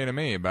familiar to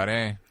me,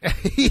 buddy.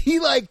 he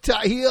has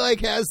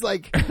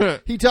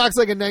he talks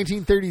like a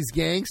 1930s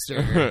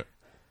gangster.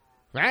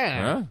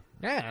 Yeah,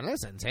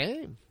 listen,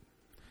 see,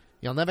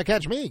 you'll never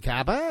catch me,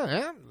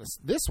 Kappa.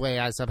 This way,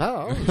 I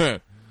suppose.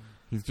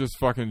 He's just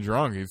fucking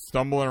drunk. He's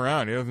stumbling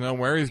around. He doesn't know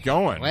where he's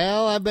going.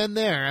 Well, I've been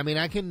there. I mean,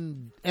 I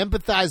can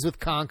empathize with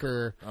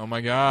Conker. Oh my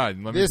god!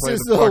 This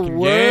is the fucking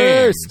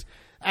worst. Game.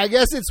 I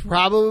guess it's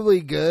probably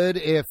good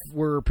if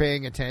we're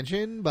paying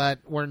attention,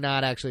 but we're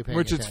not actually paying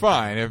attention. Which is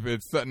fine if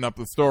it's setting up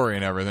the story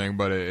and everything,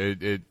 but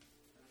it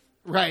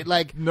right,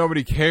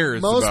 nobody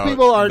cares. Most about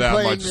people aren't that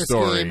playing much this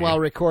story. game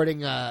while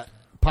recording a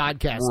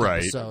podcast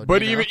episode.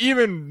 But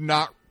even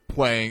not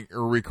playing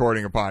or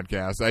recording a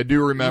podcast, I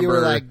do remember you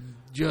were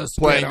just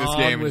playing this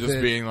game and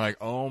just being like,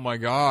 "Oh my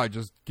god,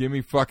 just give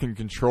me fucking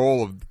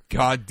control of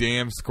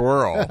goddamn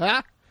squirrel."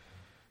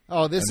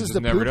 Oh, this is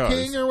the Poop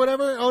King or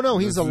whatever? Oh, no,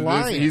 he's a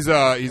lion. He's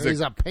a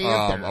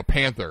panther. A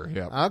panther,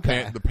 yeah.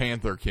 Okay. The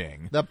Panther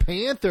King. The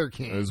Panther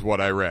King. Is what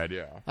I read,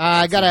 yeah.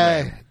 I got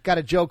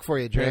a joke for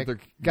you, Drake.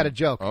 Got a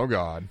joke. Oh,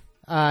 God.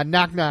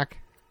 Knock, knock.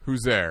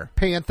 Who's there?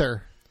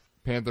 Panther.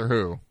 Panther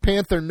who?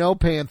 Panther, no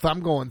pants. I'm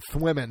going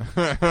swimming.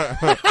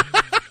 Oh,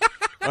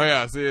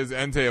 yeah. See, his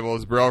end table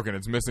is broken.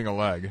 It's missing a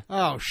leg.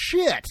 Oh,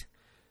 shit.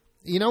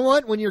 You know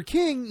what? When you're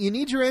king, you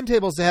need your end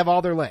tables to have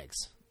all their legs.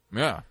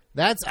 Yeah.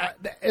 That's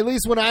at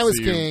least when I was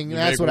king.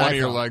 That's what I thought. One of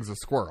your legs a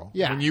squirrel.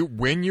 Yeah.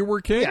 When you were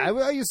king. Yeah,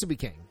 I used to be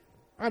king.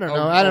 I don't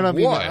know. I don't know.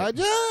 What?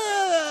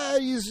 I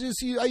used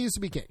to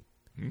be king.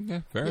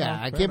 Yeah, fair enough. Yeah,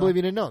 I can't believe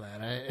you didn't know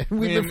that.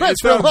 We've been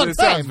friends for a long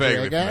time.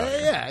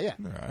 Yeah.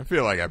 I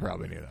feel like I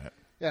probably knew that.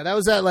 Yeah, that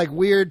was that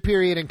weird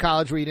period in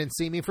college where you didn't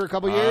see me for a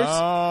couple years.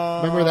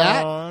 Remember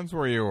that? That's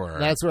where you were.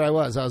 That's where I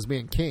was. I was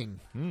being king.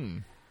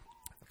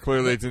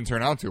 Clearly, it didn't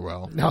turn out too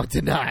well. No, it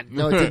did not.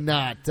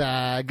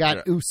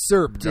 Got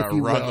usurped, if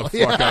you will. Run the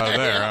fuck out of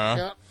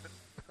there,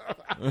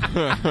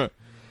 huh?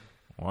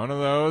 One of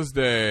those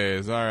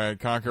days. All right,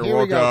 Conker Here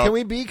woke we go. up. Can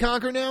we be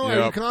Conker now? Yep.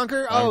 Are you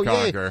Conker? I'm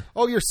yay. Conker.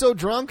 Oh, you're so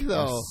drunk,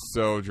 though. I'm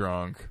so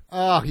drunk.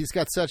 Oh, he's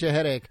got such a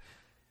headache.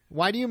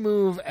 Why do you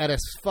move at a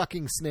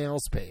fucking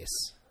snail's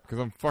pace? Because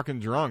I'm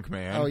fucking drunk,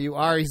 man. Oh, you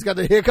are? He's got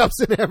the hiccups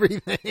and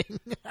everything.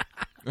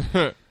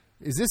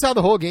 Is this how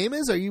the whole game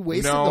is? Are you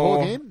wasting the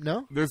whole game?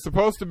 No? There's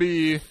supposed to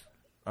be,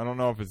 I don't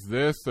know if it's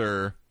this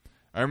or,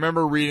 I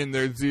remember reading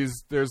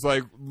there's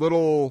like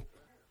little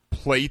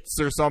plates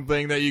or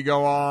something that you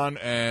go on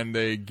and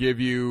they give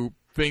you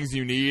things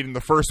you need. And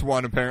the first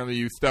one, apparently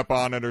you step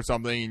on it or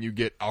something and you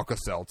get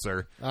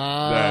Alka-Seltzer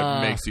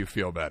that makes you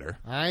feel better.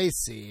 I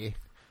see.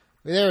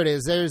 There it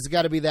is. There's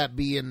got to be that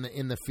bee in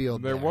the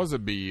field. There was a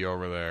bee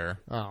over there.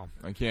 Oh,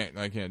 I can't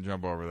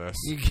jump over this.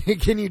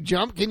 Can you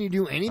jump? Can you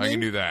do anything? I can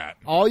do that.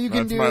 All you can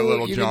That's do. my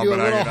little you jump, can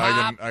do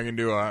and I can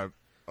do a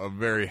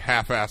very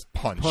half-assed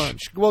punch.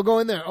 Well, go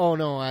in there. Oh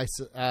no, it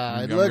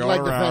looked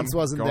like the fence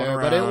wasn't there,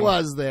 but it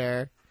was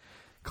there.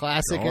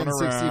 Classic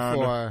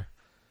N64.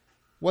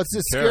 What's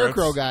this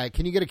scarecrow guy?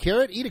 Can you get a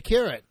carrot? Eat a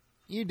carrot.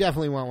 You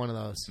definitely want one of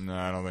those. No,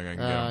 I don't think I can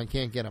get him. I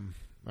can't get him.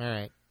 All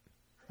right.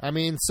 I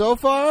mean, so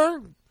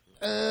far,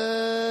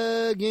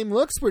 game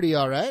looks pretty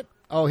all right.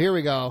 Oh, here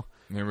we go.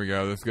 Here we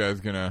go. This guy's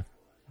gonna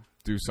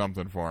do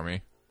something for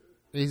me.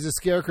 He's a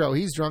scarecrow.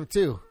 He's drunk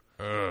too.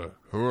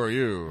 Who are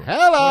you?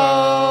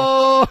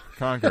 Hello,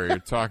 Conker. You're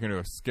talking to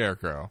a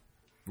scarecrow.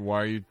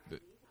 Why are you?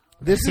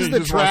 This is he the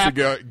just trap.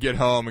 Wants to get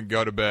home and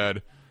go to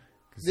bed.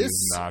 This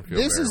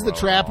is the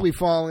trap we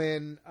fall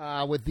in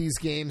with these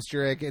games,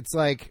 Jurek. It's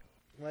like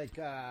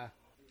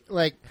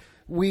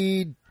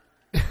we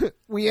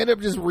we end up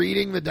just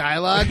reading the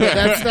dialogue, but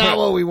that's not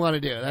what we want to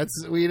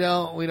do. We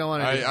don't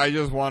want to. I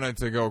just want it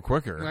to go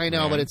quicker. I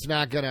know, man. but it's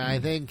not gonna. I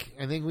think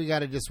we got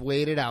to just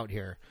wait it out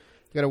here.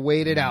 Got to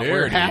wait it out. Nerdy.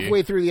 We're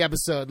halfway through the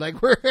episode.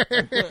 Like we're.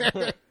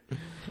 I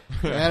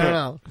don't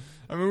know.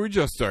 I mean, we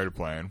just started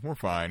playing. We're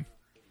fine.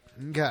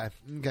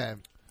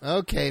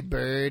 Okay,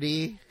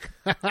 Birdie.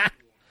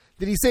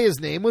 Did he say his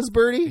name was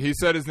Birdie? He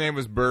said his name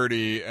was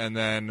Birdie, and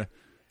then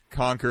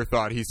Conker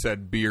thought he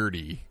said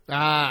Beardy.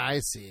 Ah, I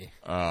see.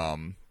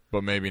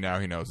 But maybe now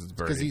he knows it's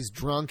Birdie. Because he's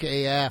drunk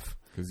AF.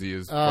 Because he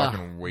is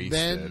fucking wasted.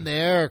 Been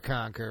there,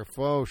 Conker.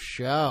 Faux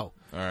show.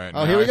 All right.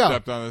 Oh, here we go. I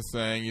stepped on this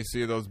thing. You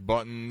see those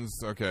buttons?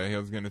 Okay, he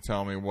was going to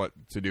tell me what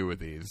to do with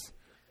these.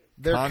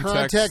 They're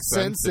context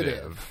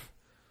sensitive.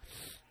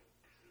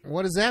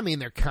 What does that mean?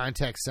 They're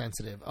context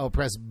sensitive. Oh,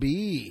 press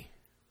B.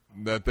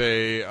 That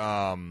they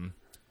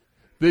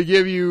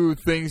give you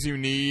things you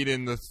need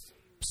in the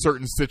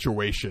certain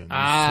situations,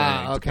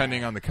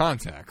 depending on the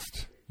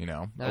context,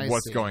 of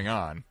what's going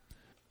on.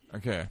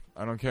 Okay,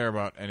 I don't care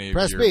about any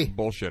Press of your B.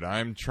 bullshit.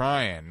 I'm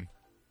trying.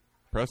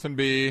 Pressing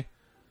B.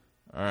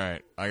 All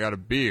right, I got a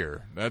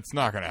beer. That's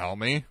not going to help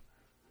me.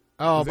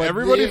 Oh, but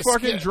everybody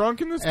fucking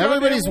drunk in this?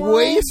 Everybody's world?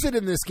 wasted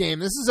in this game.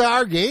 This is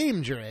our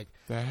game, Drake.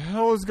 The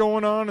hell is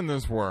going on in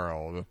this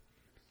world?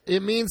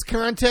 It means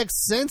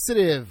context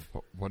sensitive.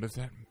 What is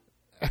that?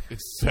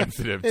 It's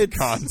sensitive to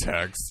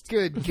context.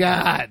 Good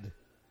God.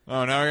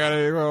 Oh, now I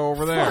gotta go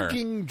over there.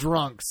 Fucking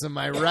drunks, am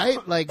I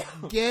right? Like,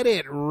 get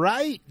it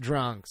right,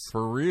 drunks.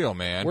 For real,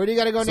 man. Where do you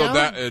gotta go now?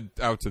 So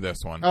out to this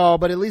one. Oh,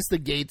 but at least the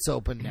gate's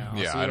open now.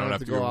 Yeah, so I don't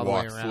have to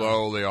walk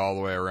slowly all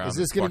the way around. Is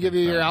this gonna give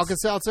you your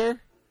Alka-Seltzer?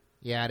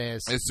 Yeah, it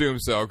is. I assume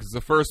so, because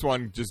the first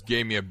one just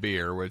gave me a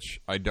beer, which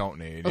I don't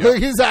need. Look,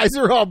 his eyes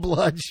are all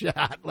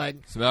bloodshot. Like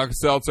some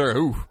Alka-Seltzer.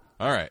 Ooh,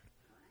 all right.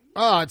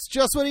 Oh, it's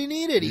just what he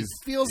needed. He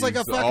feels like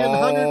a fucking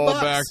all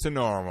 $100. Back to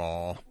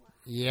normal.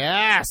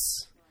 Yes.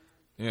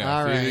 Yeah,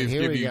 all right, these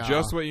here give we you go.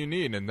 just what you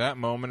need in that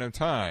moment of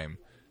time.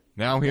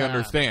 Now he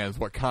understands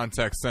what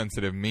context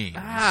sensitive means.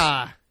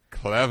 Ah,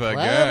 clever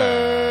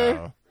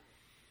girl.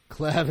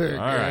 Clever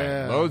all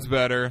right, loads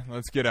better.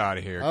 Let's get out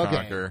of here, okay,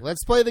 Conker.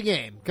 Let's play the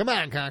game. Come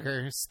on,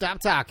 Conker. Stop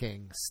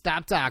talking.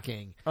 Stop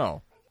talking.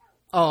 Oh,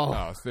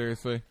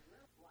 seriously?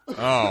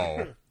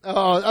 Oh.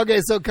 Oh, okay.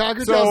 So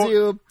Conker tells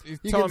you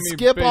can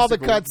skip all the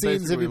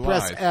cutscenes if you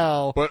press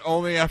L, but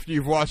only after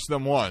you've watched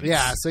them once.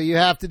 Yeah, so you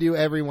have to do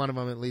every one of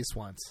them at least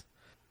once.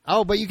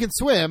 Oh, but you can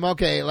swim.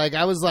 Okay, like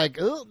I was like,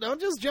 oh,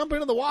 don't just jump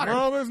into the water.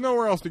 Well, there's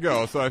nowhere else to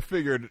go, so I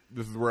figured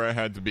this is where I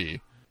had to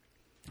be.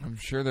 I'm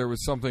sure there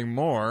was something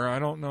more. I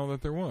don't know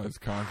that there was,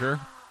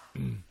 Conker.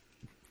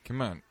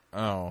 Come on.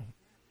 Oh.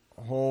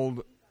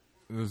 Hold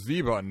the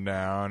Z button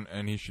down,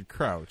 and he should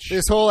crouch.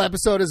 This whole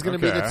episode is going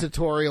to be the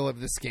tutorial of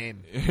this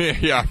game.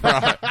 Yeah,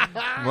 right.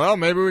 Well,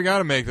 maybe we got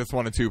to make this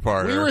one a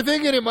two-parter. We were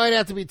thinking it might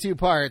have to be 2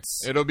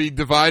 parts. It'll be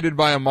divided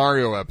by a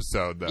Mario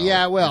episode, though.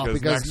 Yeah, it will,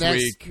 because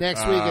next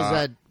week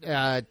is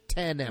a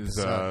 10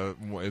 episode.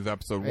 Is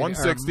episode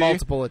 160.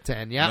 Multiple of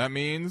 10, yeah. That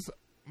means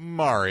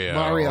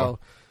Mario.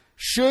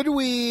 Should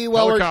we...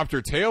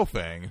 Helicopter tail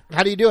thing.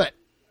 How do you do it?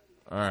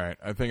 All right,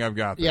 I think I've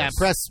got this. Yeah,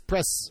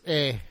 press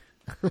A.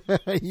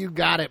 You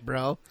got it,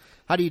 bro.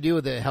 How do you do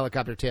with the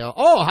helicopter tail?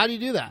 Oh, how do you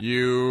do that?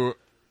 You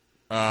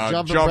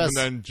jump and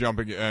then jump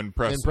again and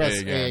press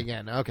A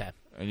again. Okay.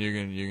 And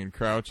you can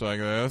crouch like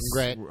this.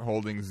 Great.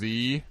 Holding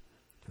Z.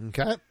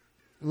 Okay.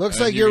 Looks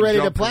like you're ready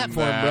to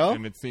platform, bro.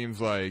 And it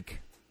seems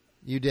like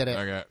you did it.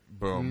 Okay.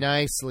 Boom.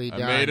 Nicely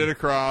done. I made it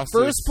across.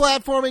 First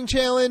platforming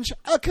challenge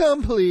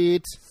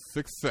complete.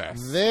 Success.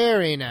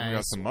 Very nice. We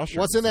got some mushrooms.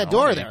 What's in that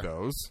door there?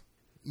 Those.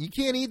 You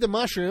can't eat the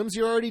mushrooms.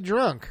 You're already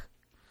drunk.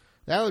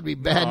 That would be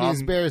bad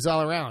news bears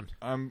all around.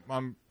 I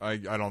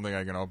don't think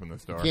I can open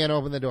this door. Can't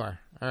open the door.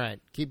 All right,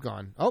 keep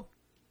going. Oh,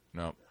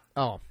 No.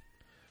 oh,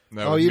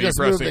 That oh! was You me just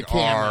moved pressing the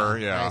camera. R,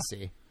 yeah. I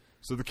see.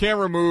 So the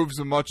camera moves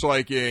much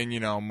like in,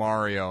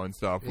 Mario and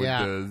stuff with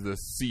Yeah. the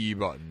C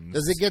buttons.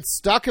 Does it get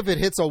stuck if it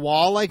hits a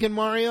wall like in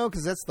Mario?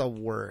 Because that's the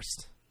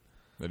worst.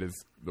 That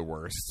is the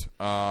worst.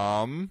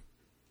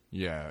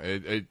 Yeah,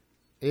 it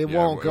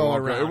Won't go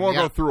around. It won't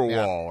Yeah. go through a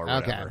Yeah. wall or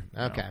whatever.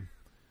 Okay.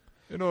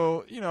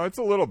 It'll, it's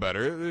a little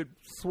better. It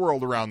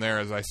swirled around there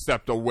as I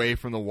stepped away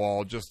from the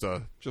wall, just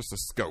a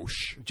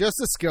skosh. Just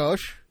a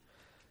skosh.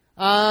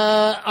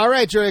 All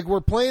right, Drake,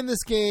 we're playing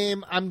this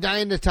game. I'm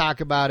dying to talk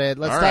about it.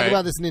 Let's All talk right.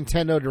 about this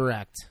Nintendo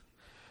Direct.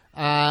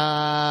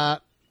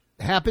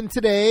 Happened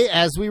today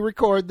as we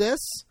record this.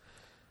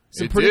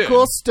 Some It pretty did.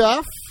 cool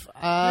stuff.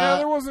 Yeah,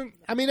 there wasn't.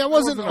 I mean, I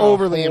wasn't a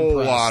overly whole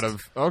impressed. lot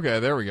of. Okay,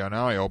 there we go.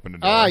 Now I opened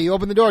it. You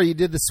opened the door. You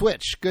did the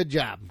switch. Good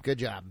job. Good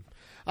job.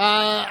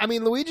 I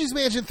mean, Luigi's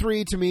Mansion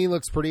 3 to me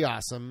looks pretty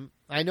awesome.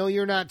 I know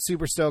you're not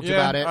super stoked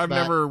about it. I've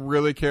but never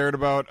really cared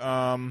about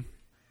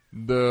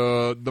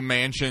the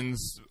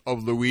mansions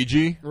of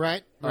Luigi.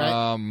 Right.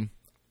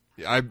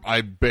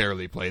 I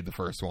barely played the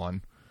first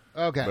one,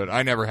 Okay. but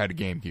I never had a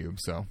GameCube,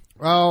 so.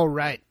 Oh,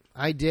 right.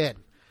 I did.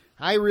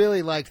 I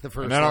really liked the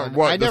first And I one.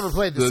 don't- I never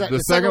played the second. the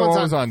second one's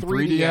one was on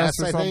 3DS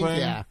or I think. something?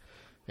 Yeah.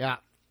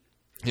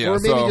 Yeah, Or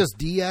maybe so- just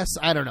DS.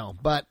 I don't know.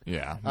 But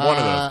Yeah, one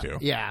of those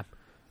two. Yeah.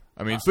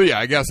 I mean, so yeah,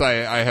 I guess I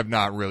have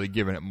not really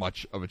given it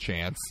much of a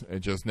chance. It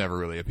just never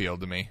really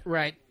appealed to me.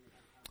 Right.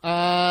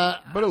 But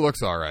it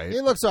looks all right.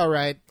 It looks all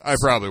right. I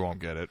probably won't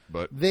get it,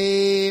 but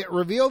They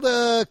revealed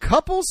a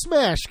couple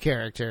Smash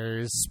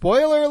characters.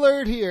 Spoiler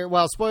alert here.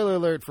 Well, spoiler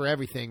alert for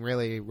everything,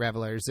 really,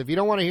 Revelers. If you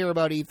don't want to hear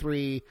about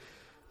E3,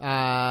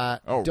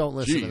 don't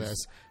listen to geez.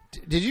 this.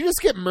 Did you just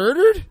get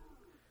murdered?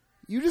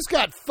 You just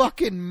got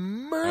fucking I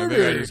murdered.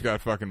 think I just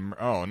got fucking.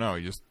 Oh no,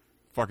 he just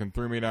fucking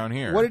threw me down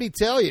here. What did he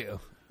tell you?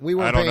 We I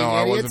weren't don't paying know.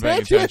 I any wasn't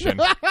paying attention.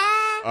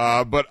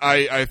 attention. But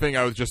I think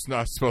I was just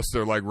not supposed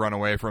to run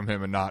away from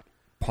him and not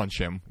punch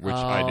him, which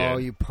I did. Oh,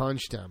 you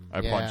punched him.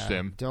 I punched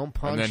him. Don't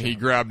punch and then him. he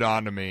grabbed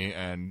onto me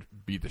and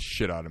beat the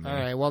shit out of me. All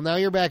right. Well, now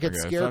you're back at Okay,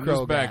 so Scarecrow I'm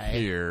just back guy.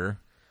 here.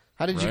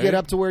 How did you right? get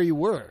up to where you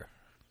were?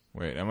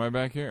 Wait, am I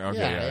back here? Okay,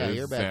 Yeah, it's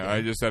you're the back same. here.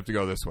 I just have to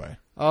go this way.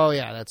 Oh,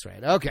 yeah, that's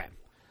right. Okay.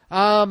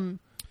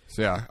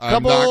 So yeah,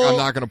 I'm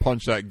not going to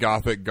punch that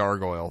gothic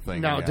gargoyle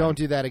thing. No, again. don't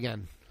do that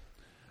again.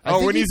 I Oh,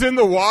 think when he's in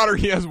the water,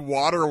 he has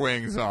water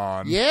wings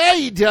on. Yeah,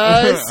 he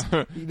does.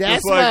 That's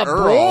Just like my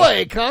Earl.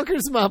 boy.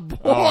 Conker's my boy.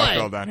 Oh, I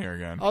fell down here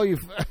again. Oh, you.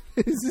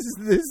 this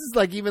is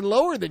like even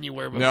lower than you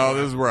were before. No,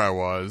 this is where I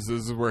was.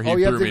 This is where he Oh,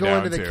 you threw have to me go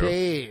down into the to.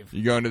 cave.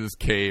 You go into this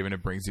cave and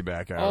it brings you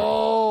back out.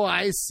 Oh,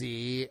 I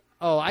see.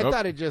 Oh, I Nope.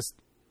 thought it just.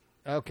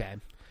 Okay.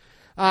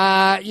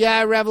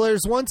 Yeah,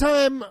 Revelers. One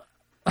time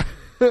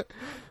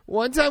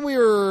we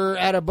were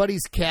at a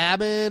buddy's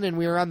cabin and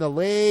we were on the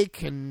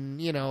lake and,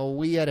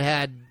 we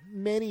had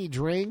many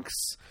drinks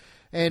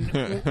and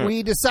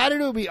we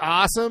decided it would be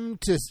awesome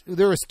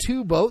there was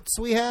 2 boats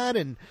we had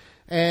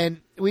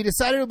and we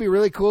decided it would be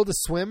really cool to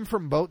swim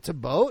from boat to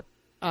boat.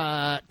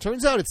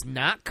 Turns out it's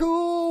not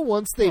cool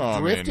once they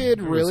drifted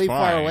it was really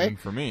far fine away.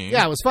 for me.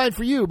 Yeah, it was fine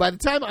for you. By the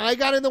time I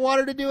got in the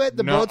water to do it,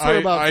 the No, boats were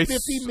about I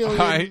 50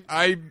 million.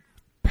 I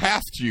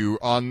passed you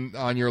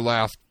on your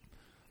last.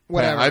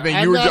 Whatever. I think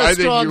I'm you were. not a I think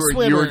strong you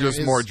swimmer were just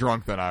is- more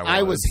drunk than I was.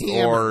 I was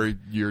hammered. or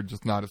you're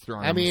just not as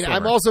strong. I mean, of a I'm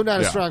swimmer. also not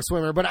a Yeah. strong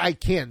swimmer, but I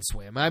can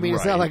swim. I mean,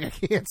 it's not Right.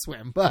 like I can't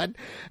swim, but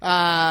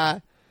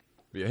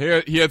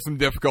Yeah, he had some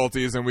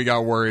difficulties, and we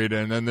got worried.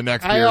 And then the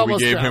next I year, we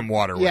almost gave drowned. him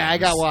water wings. Yeah, I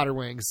got water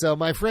wings. So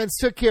my friends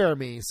took care of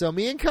me. So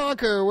me and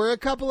Conker, we're a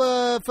couple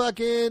of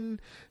fucking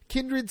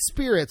kindred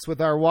spirits with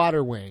our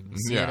water wings.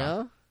 Yeah. You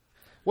know?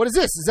 What is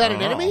this? Is that I an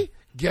don't know. enemy?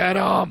 Get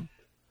him!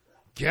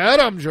 Get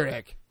him,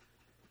 Drake!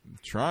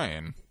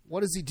 Trying.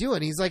 What is he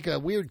doing? He's like a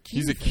weird key.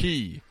 He's a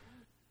key.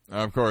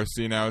 Of course,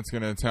 see, now it's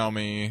going to tell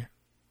me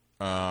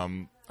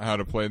how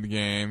to play the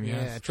game.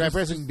 Yeah, Yes. try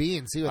pressing B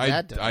and see what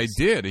that does. I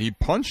did. He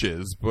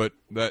punches, but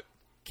that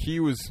key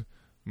was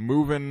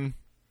moving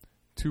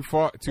too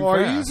far. Too Are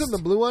fast. you using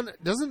the blue one?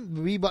 Doesn't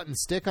the B button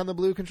stick on the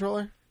blue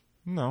controller?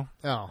 No.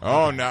 Oh.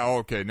 Oh, okay. now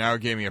okay. Now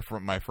it gave me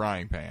my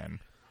frying pan.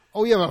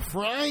 Oh, you have a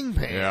frying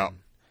pan. Yeah.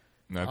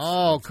 That's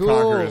Oh, cool.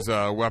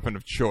 Conker's weapon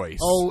of choice.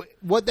 Oh,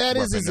 what that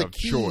is Weapon a of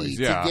key choice,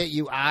 yeah. to get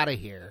you out of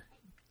here.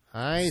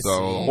 I so see.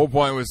 the whole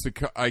point was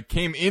I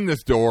came in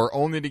this door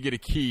only to get a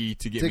key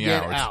to get to me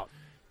get out. out.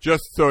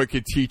 Just so it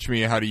could teach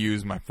me how to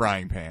use my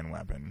frying pan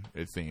weapon,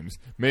 it seems.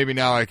 Maybe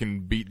now I can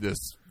beat this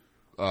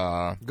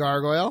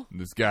Gargoyle?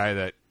 this guy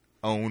that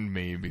owned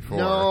me before.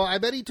 No, I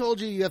bet he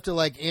told you have to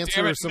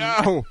answer Damn it, some.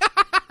 no.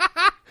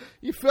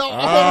 You fell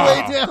all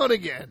the way down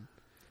again.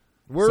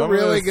 We're Some of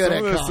really this- good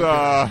some at of this,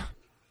 Conker.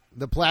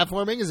 The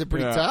platforming, is it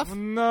pretty yeah. tough?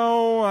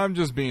 No, I'm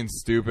just being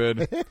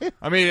stupid.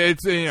 I mean,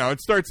 it's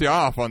it starts you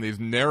off on these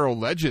narrow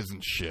ledges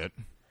and shit.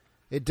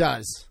 It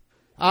does.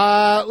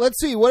 Let's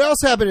see. What else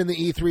happened in the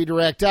E3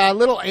 Direct?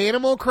 Little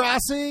Animal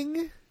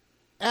Crossing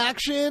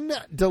action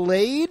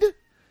delayed.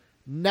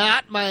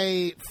 Not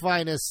my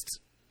finest.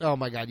 Oh,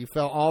 my God. You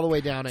fell all the way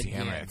down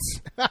again. Damn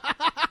it.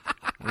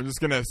 We're just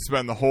going to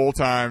spend the whole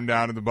time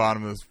down at the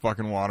bottom of this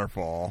fucking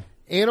waterfall.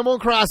 Animal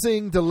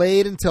Crossing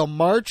delayed until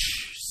March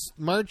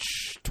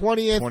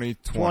 20th,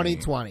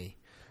 2020.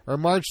 Or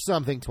March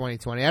something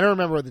 2020. I don't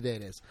remember what the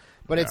date is.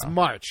 But it's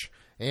March.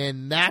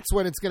 And that's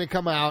when it's going to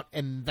come out.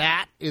 And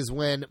that is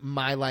when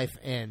my life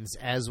ends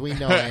as we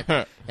know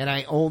it. And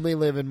I only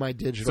live in my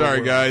digital Sorry,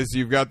 world. guys.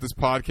 You've got this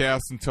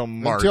podcast until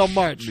March. Until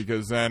March.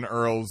 Because then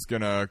Earl's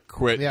going to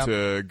quit Yep.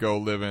 to go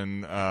live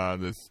in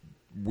this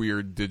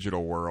weird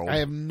digital world. I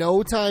have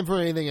no time for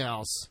anything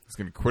else. He's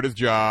going to quit his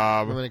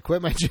job. I'm going to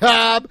quit my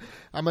job.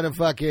 I'm going to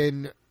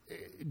fucking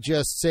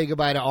just say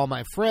goodbye to all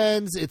my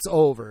friends. It's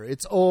over.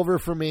 It's over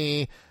for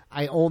me.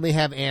 I only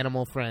have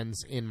animal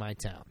friends in my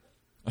town.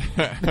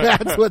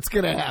 That's what's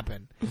going to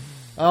happen.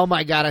 Oh,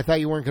 my God. I thought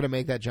you weren't going to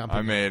make that jump.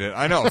 I made it.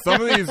 I know.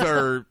 Some of these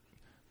are...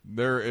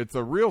 It's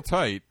a real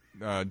tight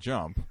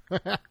jump.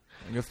 I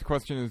guess the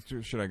question is,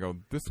 should I go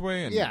this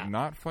way and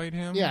not fight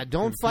him? Yeah,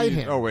 don't fight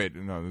him. Oh, wait.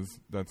 No,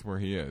 that's where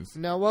he is.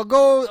 No, well,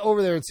 go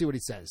over there and see what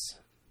he says.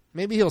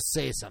 Maybe he'll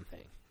say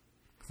something.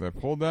 Because I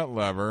pulled that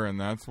lever, and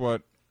that's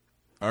what...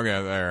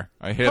 Okay, there.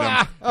 I hit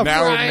him. A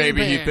Now frying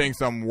maybe he pan.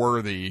 thinks I'm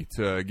worthy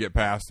to get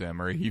past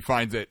him, or he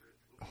finds it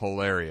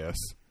hilarious.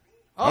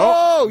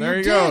 Oh, there you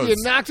he did. goes. You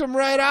knocked him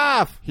right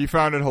off. He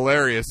found it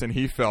hilarious, and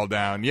he fell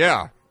down.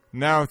 Yeah.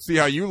 Now see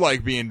how you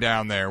like being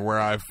down there, where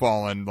I've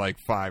fallen like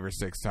 5 or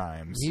 6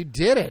 times. You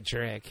did it,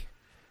 Drake.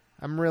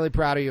 I'm really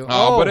proud of you.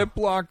 Oh, but it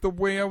blocked the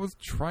way I was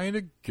trying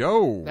to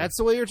go. That's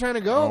the way you're trying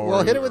to go? Oh,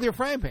 Well, hit it with your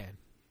frying pan.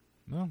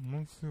 No,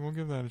 let's see. We'll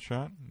give that a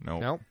shot.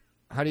 Nope.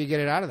 How do you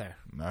get it out of there?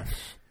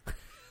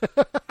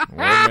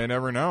 Well, you may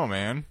never know,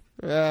 man.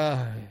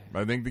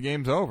 I think the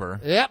game's over.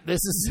 Yep, this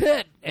is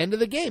it. End of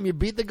the game. You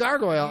beat the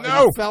gargoyle. No!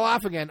 And you fell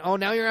off again. Oh,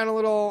 now you're on a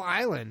little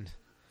island.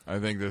 I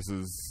think this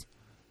is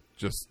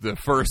just the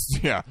first.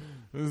 Yeah,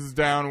 this is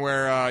down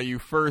where you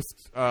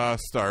first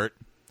start.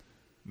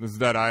 This is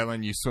that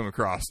island you swim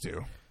across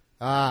to.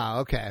 Ah,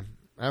 okay.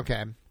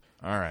 Okay.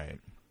 All right.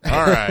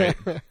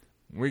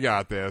 We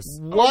got this.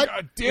 What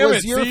God damn was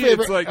it. your See, favorite-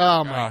 It's like,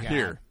 Oh, my God.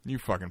 Here, you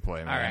fucking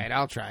play, man. All right,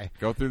 I'll try.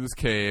 Go through this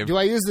cave. Do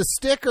I use the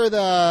stick or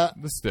the...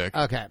 The stick.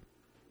 Okay.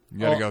 You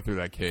got to Oh, go through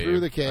that cave. through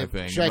the cave. I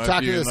think. Should I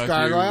talk to this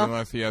gargoyle?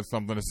 Unless he has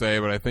something to say,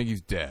 but I think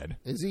he's dead.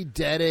 Is he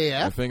dead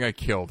I AF? think I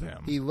killed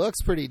him. He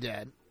looks pretty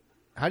dead.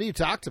 How do you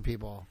talk to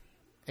people?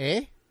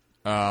 Eh?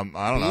 I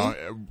don't know.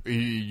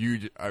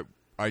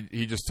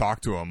 He just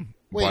talked to him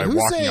Wait, by who's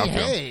walking saying up to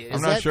hey? him. Is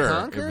I'm not that sure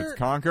Conker? if it's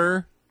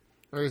Conker.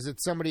 Or is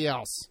it somebody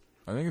else?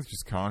 I think it's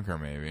just Conker,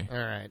 maybe. All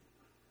right.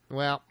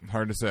 Well,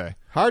 Hard to say.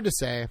 hard to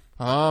say.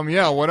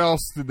 Yeah. What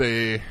else did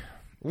they?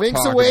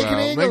 Link's talk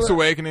Awakening? about? Link's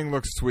Awakening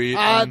looks sweet.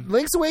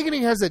 Link's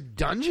Awakening has a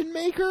dungeon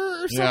maker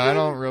or something? Yeah, I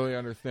don't really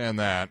understand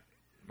that.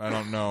 I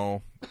don't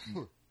know.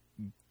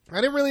 I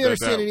didn't really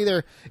understand it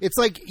either. It's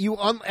like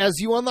as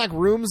you unlock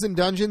rooms and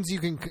dungeons, you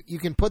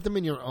can put them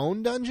in your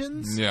own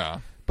dungeons. Yeah.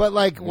 But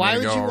like, why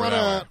would go you over want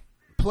that to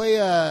play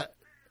a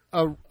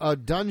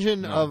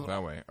dungeon No, of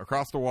that way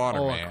across the water,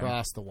 man.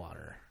 across the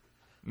water?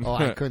 Oh,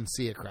 I couldn't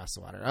see across the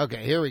water.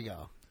 Okay, here we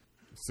go.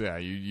 So yeah,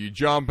 you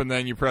jump and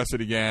then you press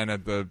it again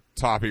at the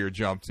top of your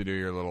jump to do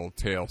your little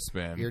tail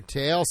spin. Your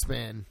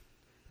tailspin,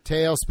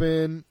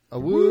 a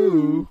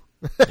woo.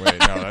 Wait, no,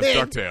 that's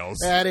DuckTales.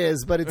 That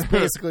is, but it's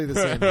basically the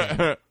same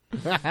thing.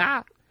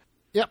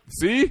 Yep.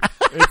 See,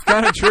 it's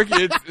kind of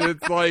tricky.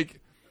 It's like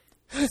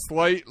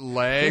slight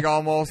lag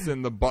almost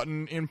in the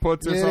button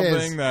inputs or It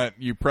something is. that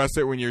you press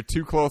it when you're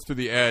too close to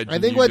the edge. I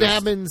and think you what just-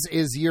 happens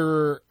is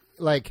you're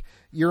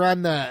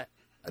on the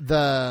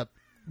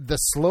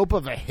slope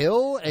of a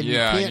hill and you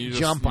Yeah, can't you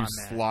jump on just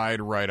that.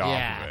 slide right off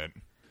Yeah. of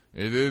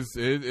it.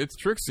 It's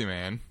tricksy,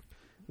 man.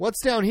 What's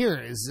down here?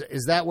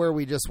 Is that where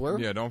we just were?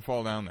 Yeah, don't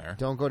fall down there.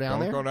 Don't go down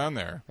there? Don't go down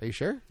there. Are you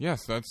sure?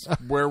 Yes, that's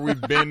where we've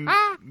been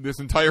this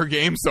entire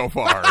game so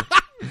far.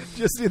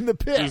 Just in the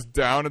pit. Just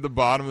down at the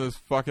bottom of this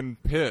fucking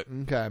pit.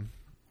 Okay.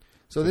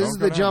 So this don't is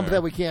go the down jump there.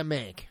 that we can't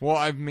make. Well,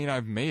 I've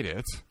made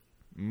it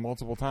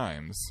multiple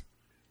times.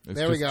 It's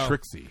There we just go.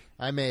 tricksy.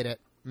 I made it.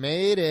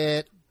 Made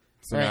it.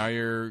 So Right. now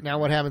you're Now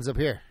what happens up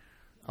here?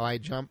 Oh, I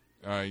jump.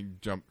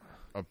 jump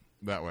up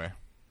that way.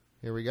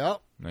 Here we go.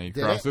 Now you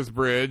Did cross it? this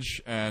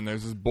bridge, and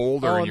there's this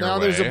boulder Oh, in your way. now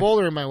there's a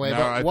boulder in my way. Now,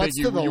 But I what's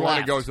think to the you left?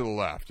 want to go to the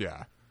left,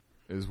 yeah.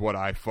 Is what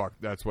I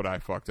fucked. That's what I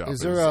fucked up. Is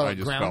there I a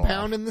just ground fell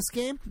pound off. in this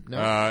game?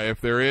 No.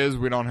 If there is,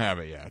 we don't have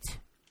it yet.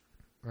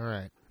 All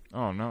right.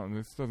 Oh no,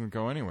 this doesn't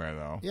go anywhere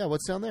though. Yeah,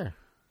 what's down there?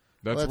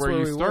 That's, that's where where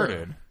you we were.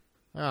 started.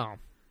 Oh,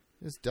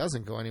 this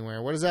doesn't go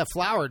anywhere. What does that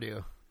flower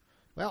do?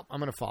 Well, I'm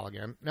going to fall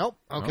again. Nope.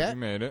 Oh, Okay. you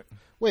made it.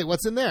 Wait,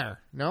 what's in there?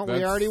 No,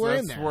 we already were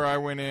in there. That's where I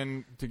went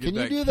in to get Can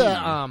you that do key.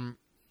 the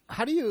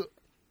how do you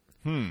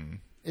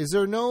Is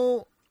there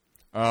no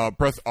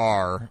Press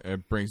R.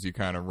 It brings you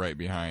kind of right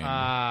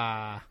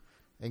behind.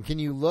 and can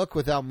you look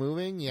without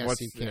moving? Yes,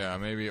 you can. Yeah,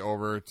 maybe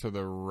over to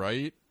the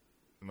right.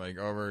 Like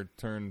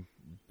turn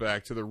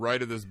back to the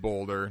right of this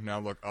boulder. Now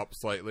look up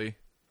slightly.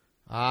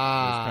 There's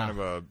kind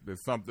of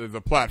there's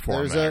a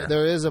platform there.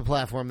 There is a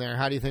platform there.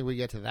 How do you think we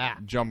get to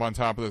that? Jump on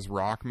top of this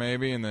rock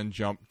maybe, and then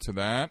jump to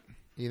that.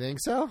 You think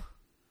so?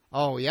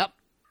 Oh, yep.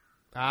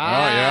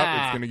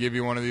 yeah, it's going to give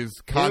you one of these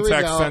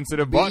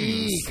context-sensitive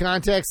buttons.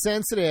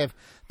 Context-sensitive.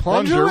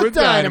 Plunger with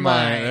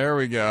dynamite. There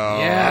we go.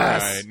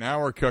 Yes. All right,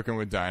 now we're cooking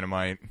with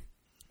dynamite.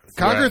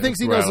 Conker thinks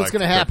he knows what's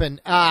going to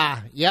happen.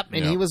 Yep,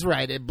 and he was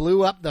right. It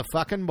blew up the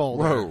fucking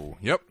boulder. Whoa,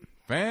 yep.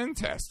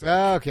 Fantastic.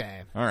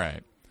 Okay. All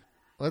right.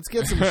 Let's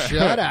get some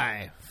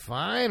shut-eye.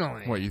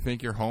 Finally. What, you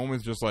think your home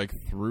is just like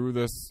through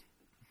this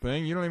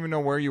thing? You don't even know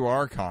where you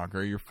are,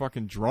 Conker. You're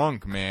fucking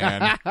drunk,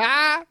 man.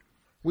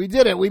 We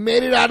did it. We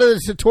made it out of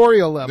the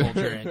tutorial level,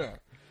 Drake.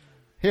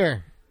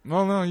 Here.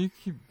 No, you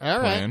keep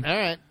playing. All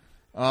right.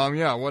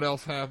 Yeah, what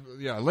else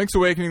Link's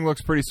Awakening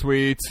looks pretty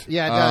sweet.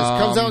 Yeah, it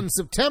does. Comes out in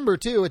September,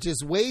 too, which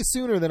is way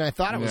sooner than I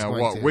thought it was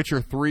going to. Witcher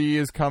 3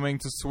 is coming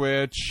to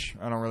Switch.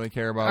 I don't really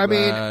care about that.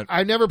 I mean,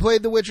 I never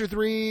played The Witcher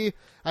 3.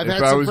 If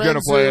I was going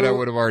to play it, I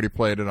would have already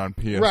played it on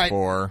PS4.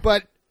 Right,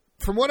 but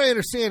from what I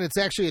understand, it's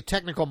actually a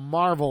technical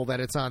marvel that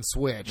it's on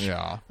Switch.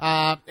 Yeah.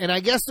 And I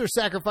guess they're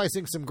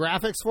sacrificing some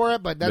graphics for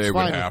it, but that's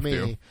fine with me.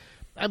 To.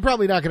 I'm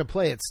probably not going to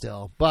play it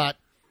still. But,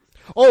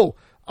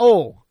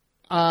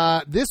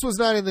 this was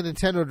not in the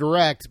Nintendo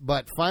Direct,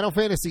 but Final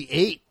Fantasy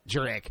VIII,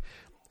 Drake.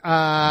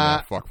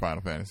 Fuck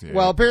Final Fantasy VIII.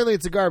 Well, apparently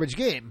it's a garbage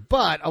game,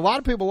 but a lot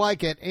of people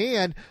like it,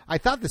 and I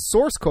thought the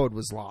source code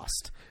was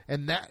lost.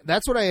 And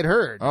that's what I had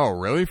heard. Oh,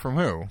 really? From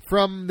who?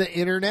 From the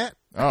internet.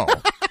 Oh.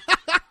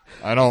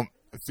 I don't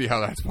see how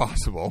that's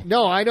possible.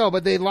 No, I know,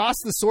 but they lost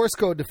the source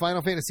code to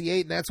Final Fantasy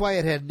VIII, and that's why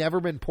it had never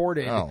been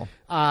ported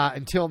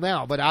until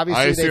now. But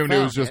obviously, I assumed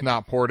it was just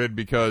not ported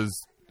because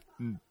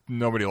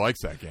nobody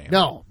likes that game.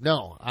 No.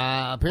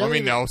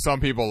 Apparently,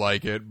 some people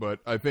like it, but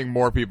I think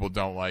more people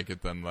don't like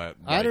it than that.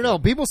 I don't know.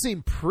 People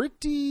seem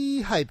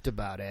pretty hyped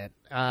about it.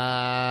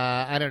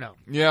 I don't know.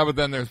 Yeah, but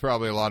then there's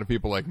probably a lot of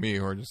people like me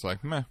who are just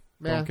like, meh.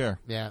 Don't care.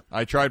 Yeah.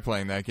 I tried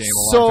playing that game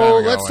a long time ago.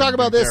 So let's talk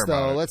about this,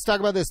 though. Let's talk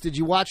about this. Did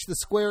you watch the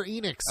Square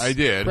Enix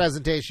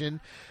presentation?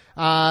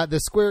 The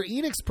Square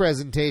Enix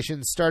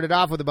presentation started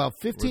off with about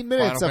 15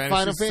 minutes of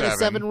Final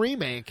Fantasy VII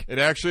Remake.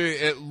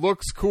 It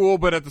looks cool,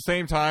 but at the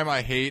same time,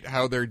 I hate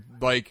how they're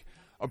like,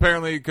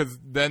 apparently, because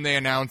then they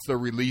announced the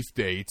release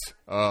date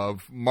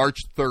of March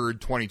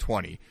 3rd,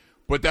 2020.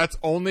 But that's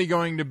only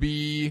going to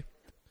be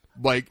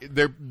like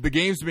the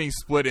game's being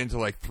split into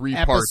like 3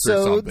 parts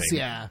or something.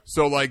 Yeah.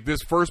 So like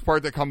this first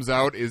part that comes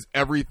out is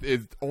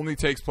it only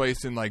takes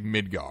place in like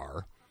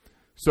Midgar.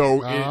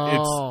 So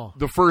it's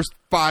the first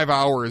 5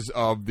 hours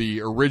of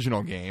the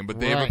original game, but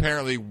they have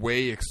apparently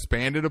way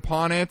expanded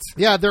upon it.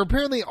 Yeah, they're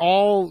apparently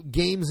all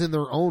games in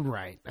their own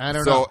right. I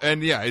don't know.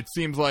 And yeah, it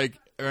seems like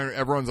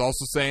everyone's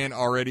also saying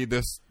already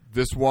this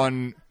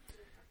one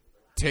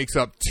takes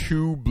up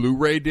 2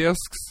 Blu-ray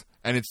discs,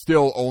 and it's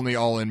still only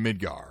all in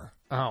Midgar.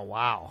 Oh,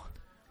 wow.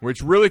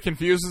 Which really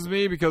confuses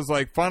me because,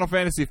 like, Final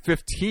Fantasy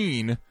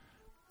 15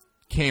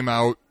 came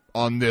out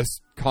on this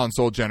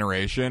console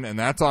generation, and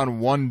that's on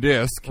 1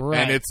 disc,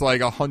 and it's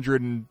like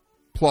 100+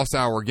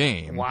 hour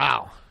game.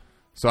 Wow.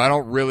 So I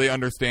don't really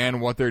understand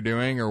what they're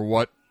doing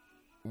or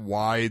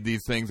why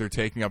these things are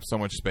taking up so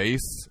much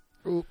space.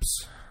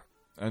 Oops.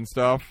 And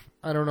stuff.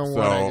 I don't know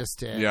what I just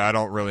did. Yeah, I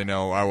don't really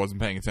know. I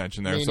wasn't paying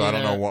attention there, so I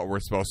don't know what we're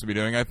supposed to be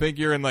doing. I think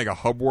you're in like a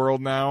hub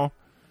world now.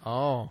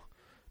 Oh.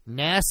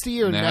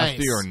 Nasty or nice?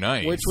 Nasty or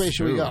nice. Which way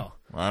should we go?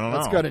 I don't know.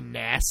 Let's go to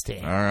nasty.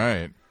 All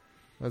right.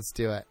 Let's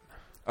do it.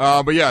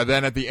 But yeah,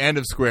 then at the end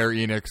of Square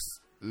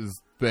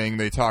Enix's thing,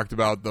 they talked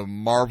about the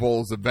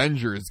Marvel's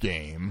Avengers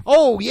game.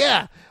 Oh,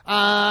 yeah.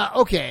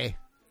 Okay.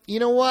 You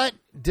know what?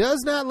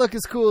 Does not look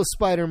as cool as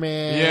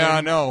Spider-Man. Yeah,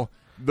 I know.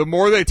 The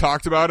more they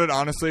talked about it,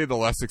 honestly, the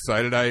less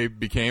excited I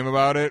became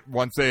about it.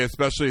 Once they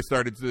especially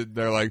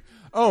they're like,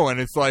 oh, and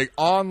it's like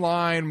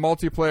online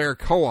multiplayer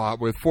co-op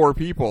with 4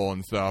 people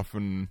and stuff.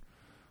 And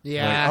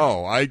yeah.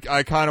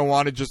 I kind of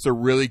wanted just a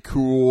really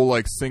cool,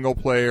 like,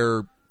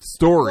 single-player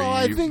story. Well,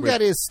 I think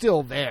that is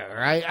still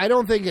there. I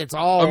don't think it's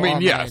all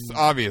yes,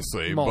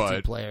 obviously.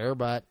 Multiplayer,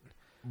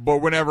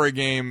 but whenever a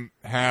game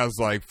has,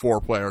 like,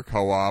 4-player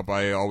co-op,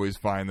 I always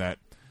find that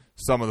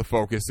some of the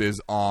focus is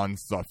on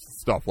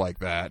stuff like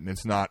that, and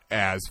it's not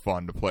as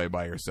fun to play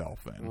by yourself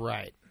then.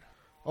 Right.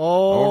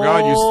 Oh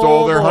God, you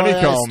stole their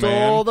honeycomb, man.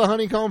 Stole the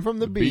honeycomb from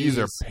the bees. Bees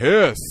are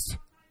pissed.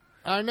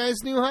 Our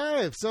nice new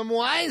hive. Some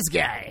wise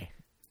guy.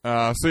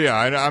 So yeah,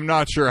 I'm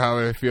not sure how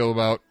I feel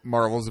about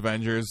Marvel's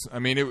Avengers. I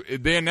mean,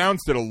 they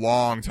announced it a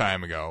long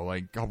time ago,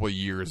 like a couple of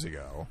years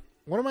ago.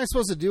 What am I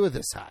supposed to do with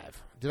this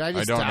hive? Did I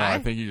just die? I don't know. I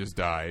think you just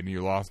died and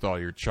you lost all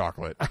your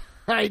chocolate.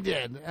 I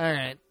did. All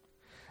right.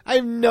 I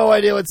have no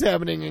idea what's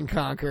happening in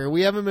Conquer.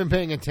 We haven't been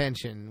paying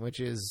attention, which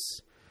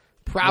is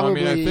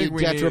probably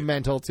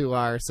detrimental to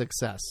our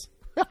success.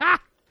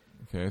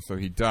 Okay, so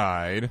he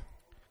died.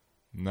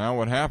 Now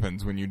what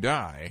happens when you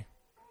die?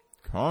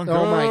 Conquer.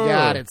 Oh my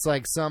God, it's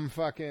like some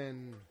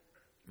fucking...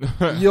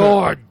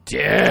 You're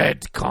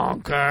dead,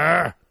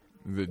 Conquer.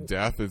 Is it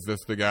death? Is this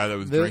the guy that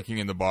was drinking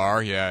in the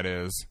bar? Yeah, it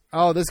is.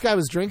 Oh, this guy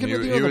was drinking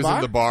with you in the bar? He was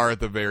in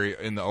the bar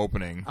in the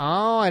opening.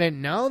 Oh, I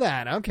didn't know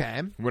that.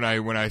 Okay. When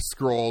I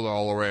scrolled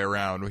all the way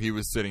around, he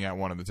was sitting at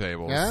one of the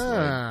tables.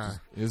 Yeah.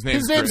 His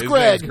name's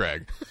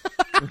Greg.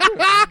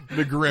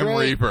 The Grim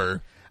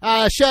Reaper.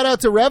 Shout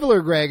out to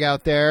Reveler Greg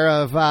out there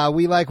of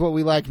We Like What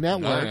We Like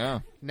Network. Oh, yeah.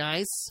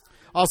 Nice.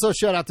 Also,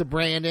 shout out to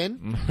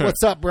Brandon.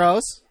 What's up,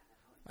 bros?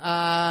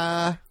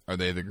 Are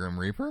they the Grim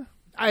Reaper?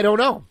 I don't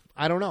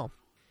know.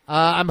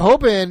 I'm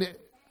hoping,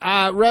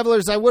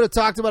 Revelers, I would have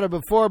talked about it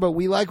before, but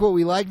We Like What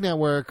We Like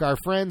Network, our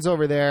friends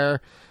over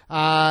there,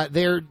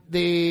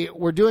 they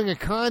were doing a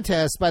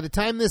contest. By the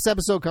time this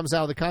episode comes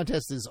out, the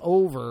contest is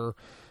over.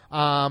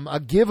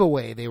 A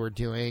giveaway they were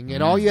doing,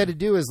 and all you had to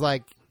do is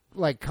like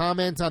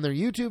comment on their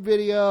YouTube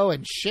video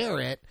and share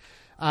it,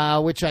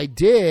 which I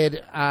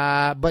did.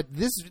 But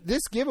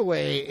this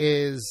giveaway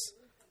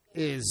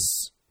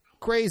is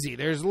crazy.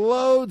 There's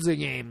loads of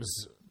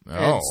games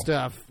and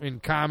stuff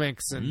and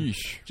comics and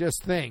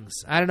just things.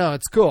 I don't know.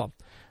 It's cool.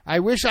 I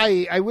wish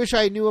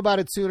I knew about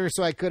it sooner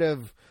so I could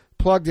have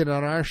plugged it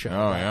on our show.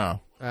 Oh,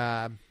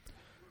 yeah.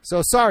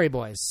 So sorry,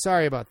 boys.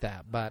 Sorry about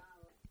that. But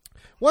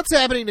what's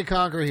happening to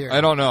Conquer here?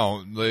 I don't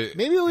know.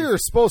 Maybe we were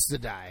supposed to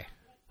die.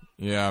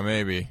 Yeah,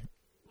 maybe.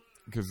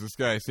 Because this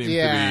guy seems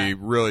to be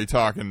really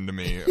talking to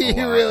me.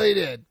 He really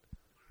did.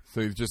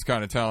 So he's just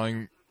kind of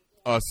telling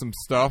us some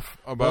stuff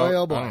about, boy,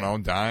 oh boy. I don't know,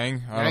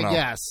 dying. I don't know.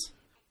 guess.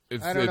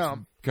 I don't know.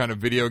 Kind of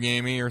video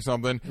gamey or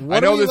something. What I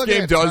know are we this looking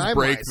game at does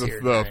break time-wise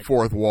here, the Greg?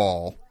 fourth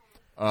wall.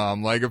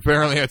 Like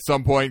apparently at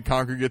some point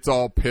Conquer gets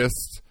all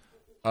pissed.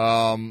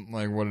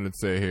 Like what did it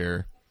say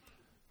here?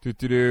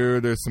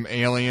 There's some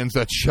aliens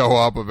that show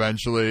up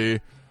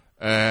eventually,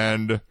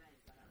 and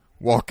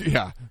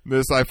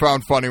this I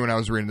found funny when I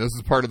was reading. This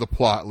is part of the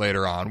plot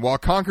later on. While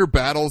Conquer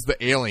battles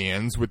the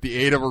aliens with the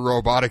aid of a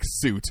robotic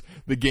suit,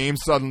 the game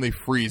suddenly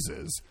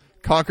freezes.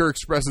 Conquer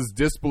expresses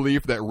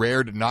disbelief that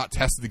Rare did not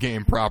test the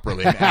game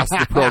properly and asks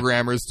the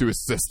programmers to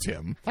assist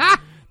him.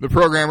 The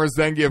programmers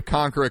then give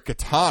Conquer a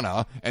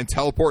katana and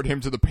teleport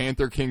him to the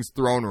Panther King's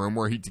throne room,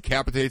 where he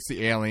decapitates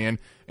the alien,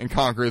 and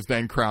Conquer is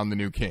then crowned the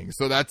new king.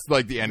 So that's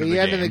like the end of the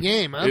game. The end of the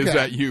game, okay. Is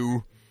that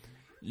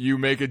you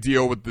make a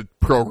deal with the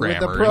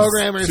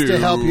programmers, to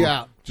help you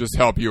out. Just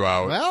help you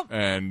out. Well,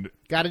 and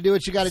got to do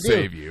what you got to do.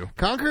 Save you.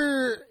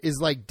 Conquer is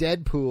like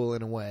Deadpool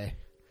in a way.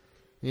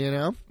 You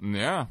know?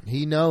 Yeah.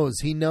 He knows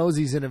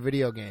he's in a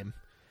video game.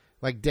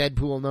 Like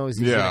Deadpool knows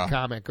he's in a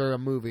comic or a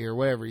movie or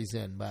whatever he's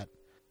in, but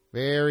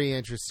very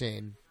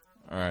interesting.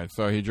 All right,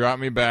 so he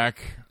dropped me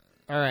back.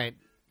 All right.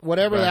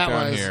 Whatever back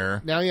that was.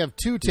 Here. Now you have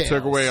two tails. He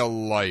took away a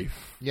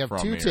life. You have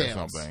from two me tails.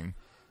 Or something.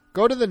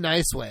 Go to the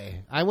nice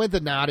way. I went the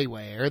naughty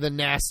way or the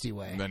nasty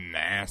way. The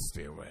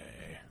nasty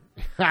way.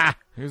 Ha!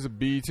 Here's a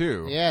B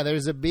too. Yeah,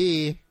 there's a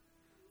B.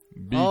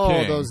 B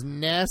King. Those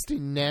nasty,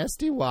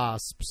 nasty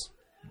wasps.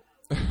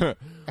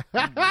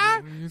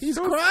 He's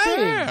so crying.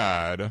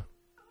 Sad.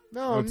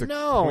 No.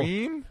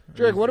 Queen?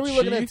 Drake, what are we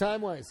looking at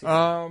time-wise here?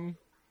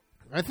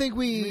 I think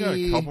we got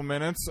a couple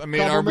minutes. I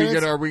mean,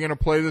 minutes? Are we gonna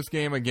play this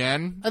game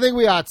again? I think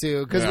we ought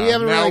to, because we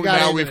haven't really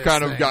gotten Now we've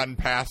kind of gotten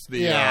past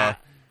the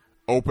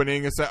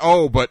opening.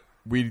 But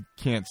we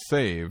can't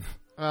save.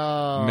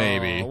 Oh,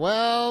 maybe.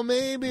 Well,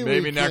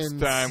 maybe next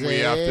time we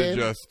have to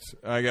just.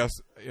 I guess.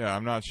 Yeah,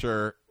 I'm not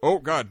sure. Oh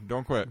God,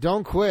 don't quit.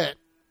 Don't quit.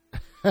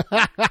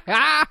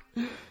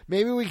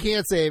 Maybe we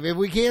can't save. If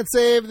we can't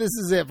save, this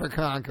is it for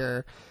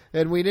Conquer.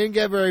 And we didn't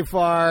get very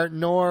far,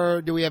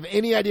 nor do we have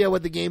any idea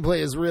what the gameplay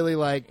is really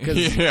like.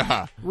 Because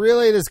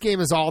really, this game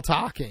is all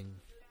talking.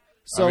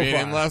 So I mean,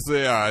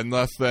 far.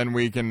 unless then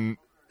we can.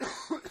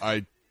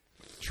 I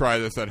try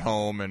this at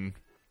home and.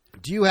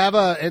 Do you have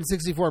a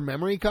N64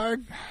 memory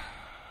card?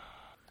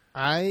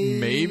 I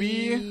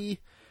maybe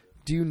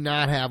do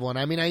not have one.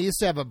 I mean, I used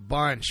to have a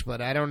bunch,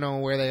 but I don't know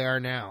where they are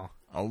now.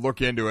 I'll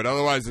look into it.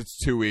 Otherwise, it's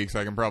 2 weeks.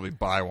 I can probably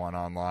buy one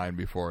online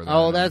before then.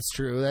 Oh, that's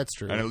true. That's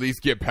true. And at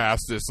least get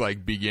past this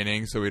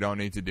beginning, so we don't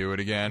need to do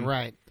it again.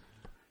 Right.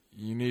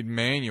 You need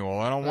manual.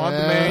 I don't want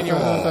the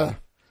manual.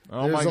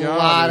 Oh my God! There's a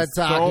lot of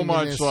talking. So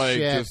much in this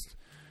shit. just.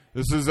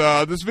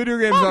 This video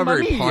game's not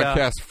very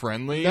podcast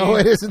friendly. No,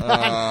 it is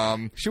not.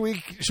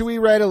 Should we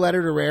write a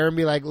letter to Rare and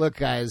be like, look,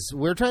 guys,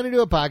 we're trying to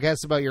do a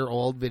podcast about your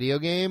old video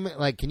game.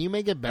 Like, can you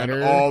make it better?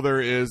 And all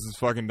there is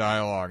fucking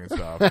dialogue and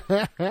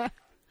stuff.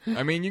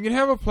 I mean, you can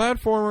have a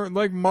platformer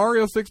like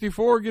Mario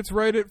 64 gets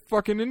right at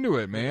fucking into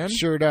it, man.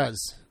 Sure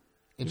does.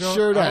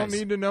 Sure does. I don't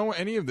need to know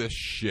any of this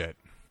shit.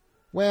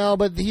 Well,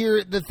 but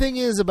here the thing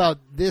is about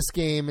this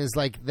game is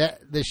like that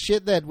the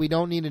shit that we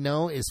don't need to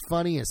know is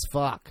funny as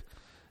fuck.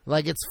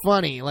 Like, it's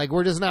funny. Like,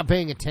 we're just not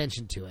paying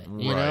attention to it.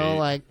 You know?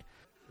 Like,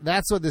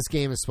 that's what this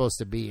game is supposed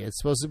to be. It's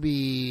supposed to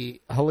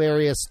be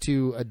hilarious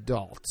to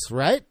adults,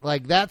 right?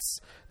 Like, that's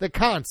the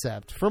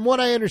concept, from what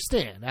I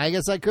understand. I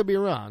guess I could be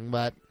wrong,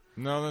 but...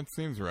 No, that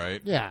seems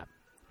right. Yeah.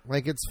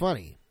 Like, it's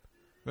funny.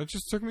 That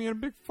just took me in a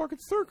big fucking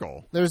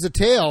circle. There's a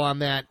tail on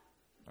that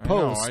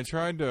post. I know. I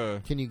tried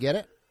to... Can you get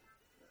it?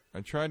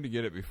 I tried to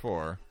get it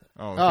before.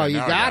 Oh, okay, oh, you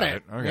got got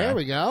it. Okay. There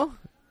we go.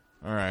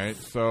 All right,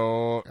 so...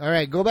 All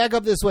right, go back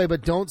up this way,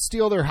 but don't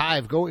steal their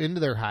hive. Go into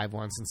their hive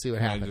once and see what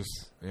happens.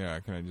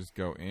 Can I just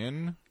go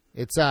in?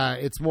 It's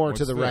more What's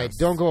to the this? right.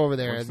 Don't go over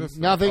there.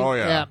 Nothing. Oh,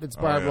 yeah. It's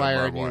barbed wire,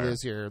 barbed and you wire.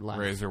 lose your life.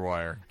 Razor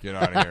wire. Get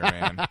out of here,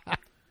 man.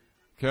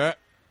 Okay.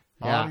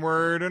 Yeah.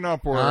 Onward and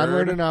upward.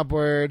 Onward and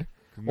upward.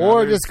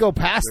 Or just go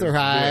past their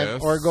hive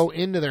this. or go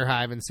into their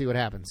hive and see what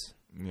happens.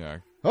 Yeah.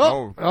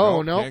 Oh,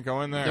 no. Can't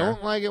go in there.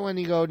 Don't like it when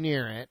you go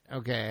near it.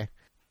 Okay.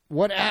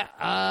 What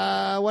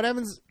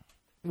happens?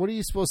 What are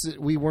you supposed to...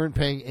 We weren't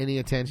paying any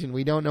attention.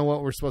 We don't know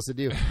what we're supposed to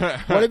do.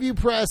 What if you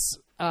press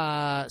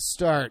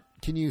start?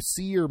 Can you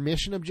see your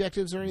mission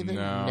objectives or anything?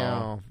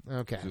 No.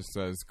 Okay. It just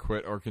says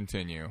quit or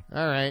continue.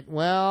 All right.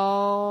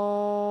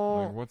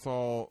 Well... Like, what's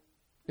all...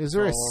 Is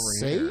there a over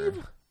save?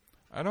 Here?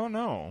 I don't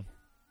know.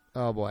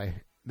 Oh, boy.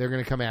 They're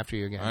going to come after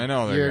you again. I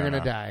know You're going to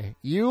die.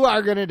 You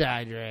are going to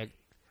die, Drake.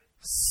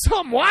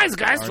 Some wise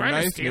guy's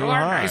trying to steal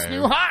our nice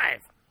new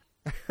hive.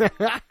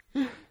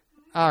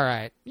 All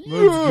right.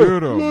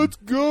 Let's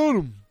get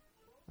him.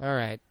 All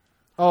right.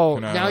 Oh,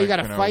 now you got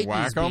to fight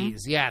these them?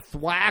 bees. Yeah,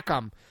 thwack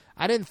them.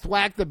 I didn't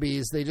thwack the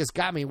bees. They just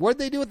got me. What'd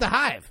they do with the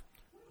hive?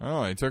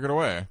 Oh, they took it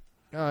away.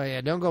 Oh,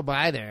 yeah. Don't go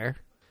by there.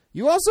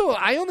 You also,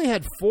 I only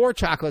had 4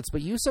 chocolates,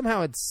 but you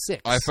somehow had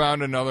 6. I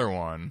found another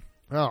one.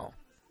 Oh.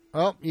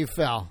 Oh, you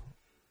fell.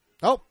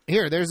 Oh,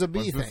 here, there's a bee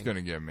What's thing. this going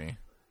to give me?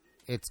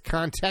 It's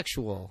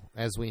contextual,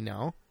 as we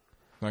know.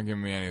 It's not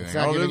giving me anything. It's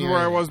not Oh, this giving is you where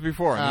I anything. was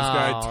before. And this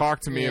guy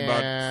talked to me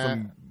about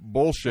some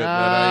bullshit that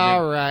I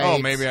didn't. Right. Oh,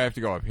 maybe I have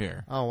to go up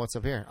here. Oh, what's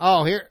up here?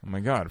 Oh, here. Oh,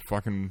 my God.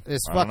 Fucking.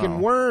 This I don't fucking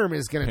know. worm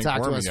is going to Pink talk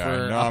to wormy us guy.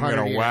 for No, I'm 100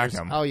 gonna years. whack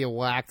him. Oh, you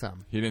whacked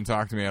him. He didn't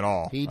talk to me at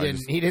all. He I didn't.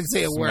 just He didn't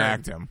say a word.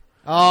 smacked him.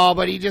 Oh,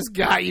 but he just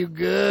got you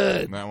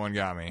good. That one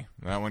got me.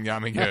 That one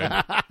got me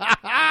good.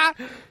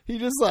 He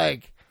just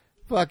like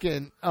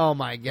fucking. Oh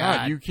my God!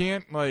 God, you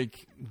can't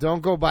like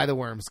Don't go by the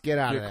worms. Get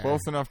out of get there.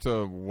 close enough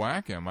to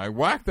whack him. I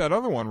whacked that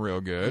other one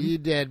real good. You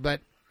did, but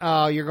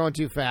oh, you're going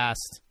too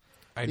fast.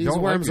 I These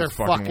don't worms like are these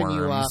fucking fucking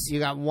you up. worms. You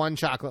got 1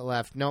 chocolate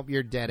left. Nope,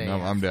 you're dead AF. No,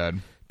 I'm dead.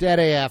 Dead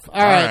AF. All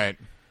All right.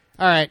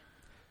 All right.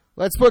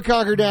 Let's put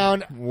Conquer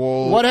down.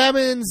 What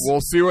happens? We'll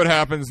see what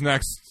happens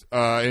next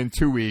in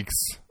 2 weeks.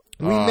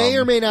 We may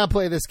or may not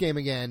play this game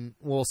again.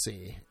 We'll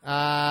see.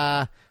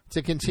 To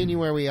continue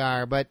where we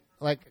are, but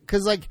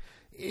because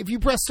if you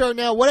press start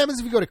now, what happens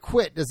if you go to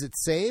quit? Does it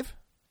save?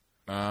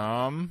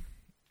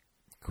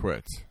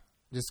 Quit.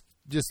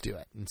 Just do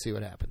it and see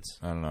what happens.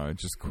 I don't know. It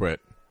just quit.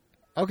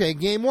 Okay,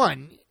 game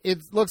 1. It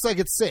looks like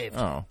it's saved.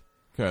 Oh,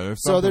 okay.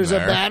 There's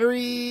there. a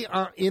battery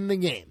in the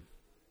game.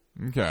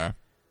 Okay.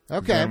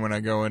 Okay, Then when I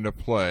go into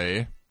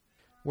play,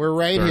 we're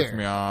right starts here.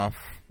 me off.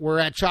 We're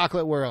at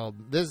Chocolate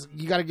World. This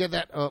you got to get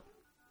that. Oh,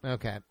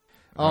 okay.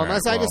 Oh, All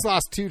unless right, I just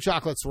lost 2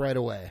 chocolates right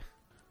away.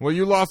 Well,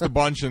 you lost a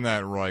bunch in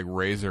that like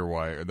razor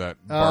wire,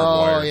 that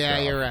barbed wire. Oh, yeah,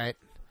 stuff. you're right.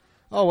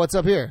 Oh, what's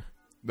up here?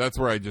 That's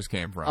where I just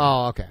came from.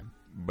 Oh, okay.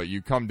 But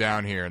you come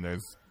down here and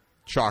there's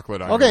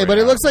chocolate on. Okay, your but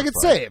way it looks out. like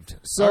it's saved.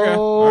 So, Okay,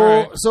 all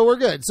right. so we're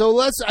good. So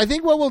I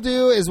think what we'll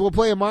do is we'll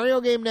play a Mario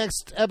game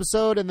next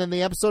episode, and then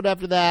the episode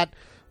after that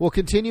we'll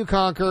continue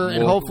Conquer,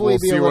 and hopefully we'll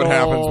be see a little. what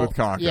happens with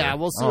Conquer. Yeah,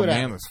 we'll see oh, what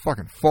man, happens. there's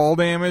fucking fall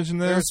damage in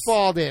this. There's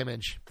fall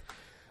damage.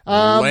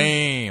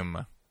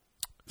 Lame.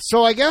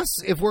 So I guess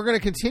if we're going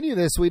to continue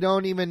this, we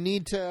don't even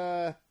need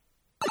to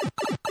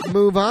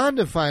move on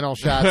to final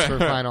shots for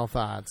final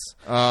thoughts.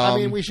 I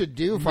mean, we should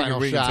do final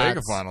we shots. can take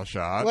a final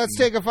shot. Let's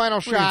take a final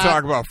We shot. can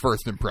talk about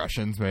first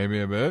impressions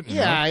maybe a bit. you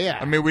Yeah, know? yeah.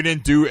 I mean, we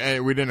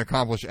didn't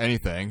accomplish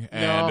anything,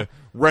 and No.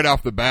 right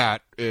off the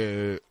bat,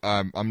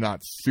 I'm not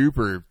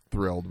super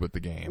thrilled with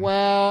the game.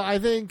 Well, I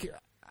think.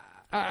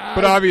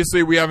 But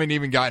obviously, we haven't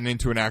even gotten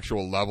into an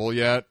actual level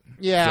yet.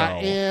 Yeah,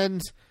 so.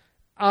 and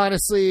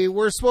honestly,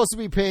 we're supposed to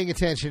be paying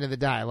attention to the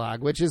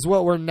dialogue, which is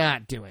what we're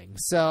not doing.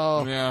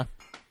 So Yeah,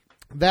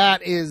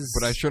 that is.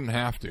 but I shouldn't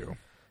have to.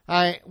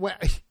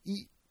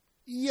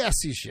 Yes,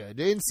 you should.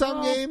 In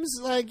some games,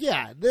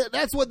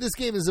 that's what this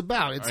game is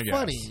about. It's I guess.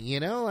 funny,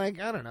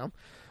 I don't know.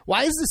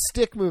 Why is the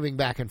stick moving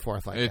back and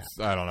forth like that?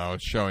 I don't know.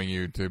 It's showing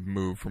you to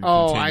move from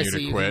Oh, continue I see.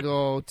 to You quit. can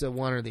go to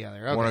one or the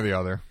other. Okay. One or the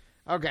other.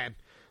 Okay.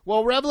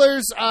 Well,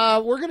 Revelers,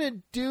 we're going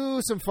to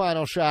do some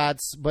final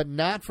shots, but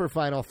not for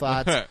final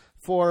thoughts.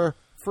 For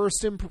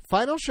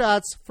final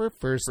shots for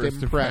first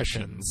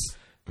impressions.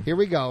 Here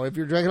we go. If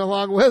you're drinking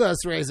along with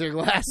us, raise your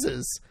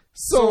glasses.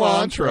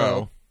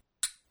 Cilantro.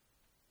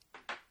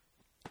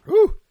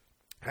 Ooh,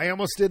 I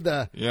almost did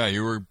the. Yeah,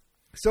 you were.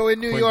 So in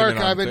New clinking York, it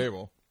on I've the been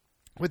table.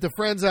 with the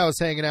friends I was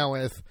hanging out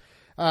with.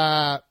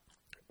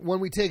 When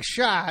we take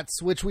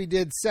shots, which we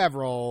did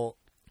several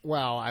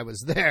while I was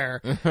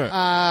there.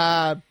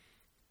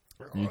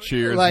 You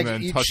cheers like and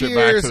then you touch cheers, it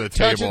back to the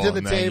table. touch it to the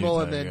and then table,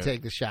 you and then it.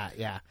 take the shot.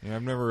 Yeah. Yeah,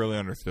 I've never really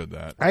understood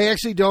that. I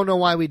actually don't know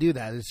why we do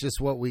that. It's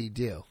just what we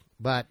do.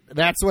 But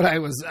that's what I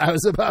was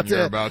about You're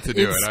to about to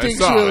do it. I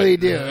saw instinctually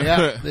it. do.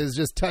 Yeah, is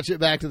just touch it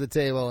back to the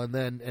table and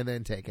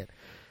then take it.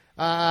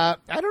 I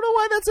don't know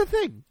why that's a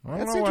thing. I don't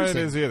That's know why it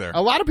interesting. is either.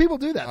 A lot of people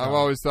do that. I've though.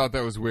 always thought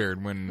that was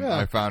weird when Yeah.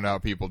 I found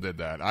out people did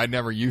that. I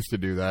never used to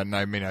do that, and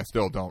I mean, I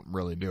still don't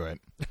really do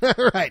it.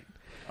 Right.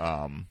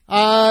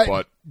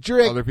 But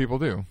Drake, other people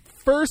do.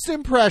 first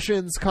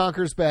impressions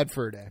conquers Bad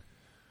Fur Day.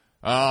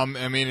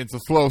 I mean, it's a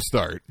slow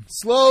start.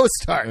 Slow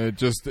start.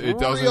 It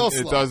Real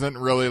doesn't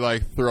slow. really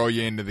like throw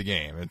you into the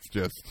game. It's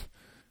just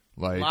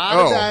Like, Lot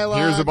of oh, dialogue.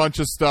 here's a bunch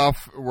of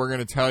stuff. We're going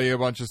to tell you a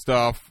bunch of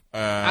stuff.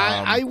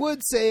 I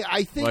would say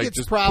I think like, it's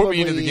just probably put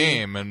me into the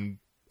game and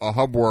a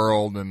hub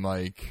world and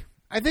like.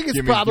 I think it's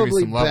give me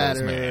probably some levels,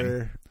 better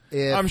man.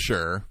 if I'm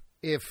sure.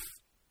 if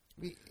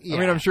yeah. I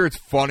mean, I'm sure it's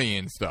funny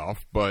and stuff,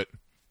 but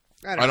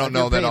I don't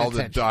know that all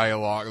the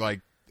dialogue,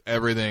 like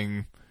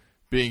everything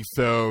being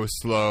so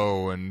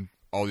slow and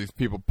all these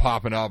people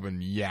popping up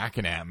and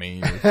yakking at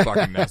me is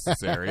fucking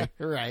necessary.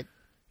 Right.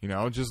 You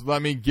know, just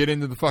let me get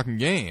into the fucking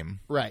game.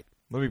 Right.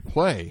 Let me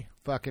play.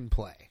 Fucking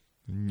play.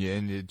 Yeah,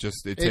 and it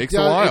takes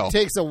a while. It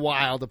takes a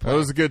while to play. That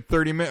was a good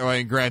 30 minutes. I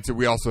mean, granted,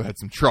 we also had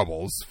some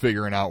troubles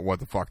figuring out what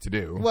the fuck to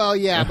do. Well,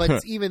 yeah,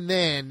 but even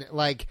then,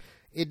 like,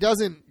 it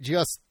doesn't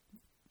just,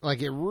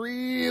 like, it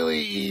really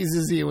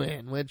eases you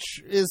in,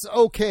 which is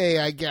okay,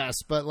 I guess,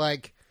 but,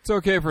 like... It's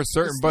okay for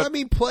certain, but... let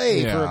me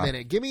play for a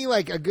minute. Give me,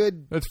 like, a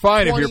good It's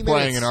fine if you're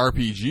playing minutes. an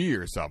RPG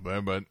or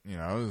something, but, you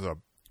know, this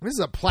is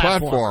a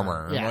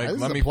platformer. Yeah, like, this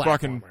let is me a platformer.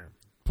 fucking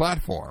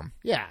platform.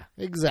 Yeah,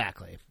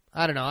 exactly.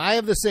 I don't know. I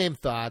have the same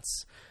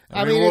thoughts.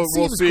 I mean, mean, it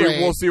seems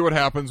great. We'll see what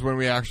happens when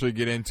we actually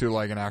get into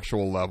like an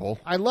actual level.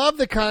 I love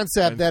the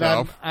concept and that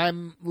stuff.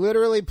 I'm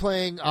literally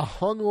playing a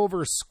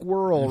hungover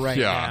squirrel right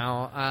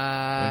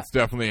now. It's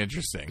definitely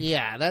interesting.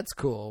 Yeah, that's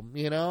cool.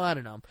 You know, I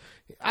don't know.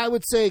 I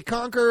would say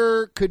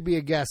Conker could be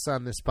a guest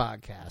on this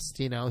podcast.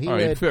 You know,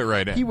 he'd fit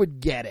right in. He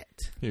would get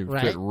it. He'd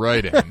right? fit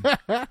right in.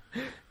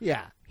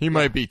 Yeah. He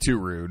might be too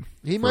rude.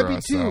 He might be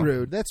too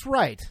rude. That's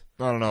right.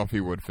 I don't know if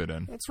he would fit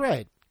in. That's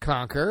right.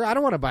 Conker, I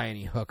don't want to buy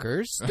any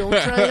hookers. Don't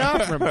try and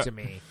offer them to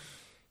me.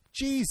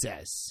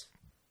 Jesus.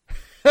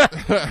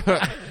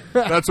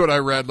 That's what I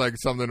read, like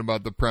something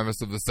about the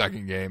premise of the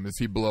second game is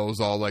he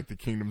blows all like the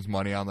kingdom's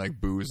money on like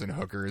booze and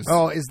hookers.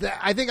 Oh, is that?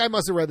 I think I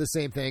must have read the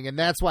same thing, and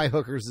that's why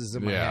hookers is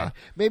in my Yeah. head.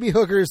 Maybe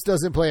hookers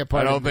doesn't play a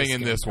part. I don't think in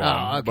game. this one,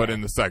 Oh, okay. but in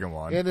the second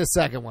one. In the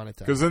second one, it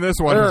does. Because in this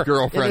one, his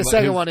girlfriend. In the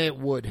second one, it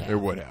would have. It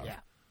would have. Yeah.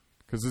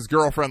 Because his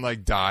girlfriend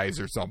like dies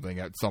or something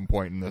at some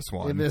point in this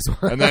one. In this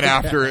one. And then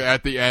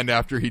at the end,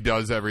 after he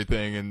does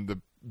everything and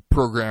the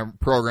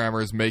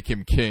programmers make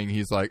him king,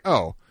 he's like,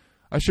 oh,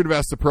 I should have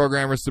asked the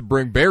programmers to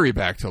bring Barry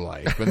back to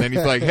life. And then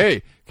he's like,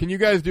 hey, can you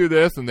guys do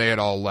this? And they had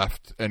all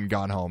left and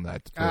gone home for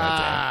that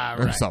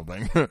day or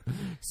something.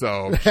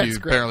 So she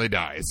apparently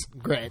dies.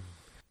 Great.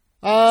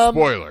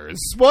 Spoilers.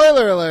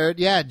 Spoiler alert.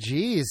 Yeah,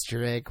 geez,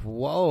 Drake.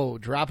 Whoa,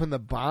 dropping the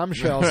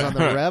bombshells on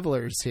the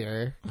revelers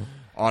here.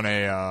 On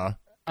a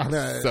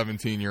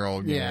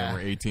 17-year-old game or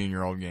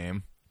 18-year-old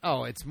game.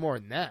 Oh, it's more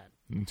than that.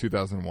 In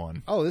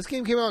 2001. Oh, this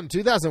game came out in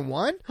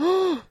 2001?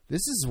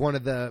 This is one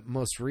of the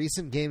most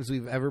recent games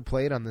we've ever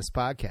played on this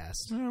podcast.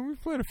 Yeah, we've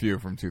played a few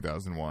from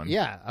 2001.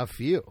 Yeah, a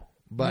few.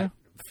 But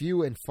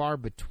few and far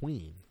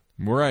between.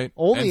 We're right.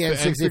 Only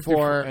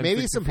N64,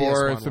 maybe some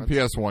PS1 some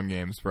PS1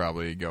 games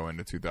probably go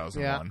into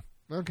 2001.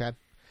 Yeah.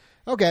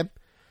 Okay.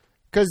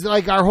 Because,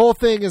 like, our whole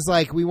thing is,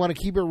 like, we want to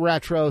keep it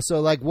retro. So,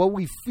 like, what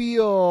we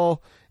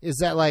feel is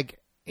that, like,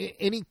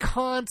 any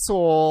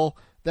console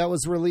that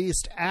was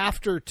released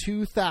after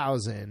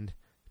 2000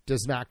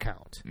 does not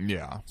count.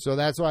 Yeah. So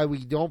that's why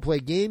we don't play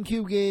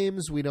GameCube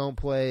games. We don't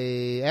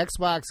play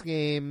Xbox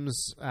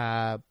games,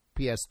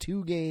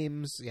 PS2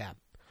 games. Yeah.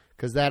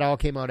 Because that all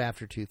came out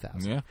after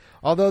 2000. Yeah.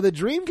 Although the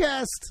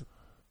Dreamcast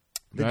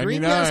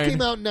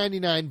came out in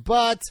 99,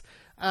 but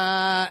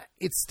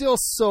it's still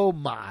so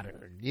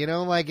modern. You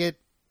know, like it.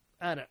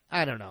 I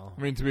don't know.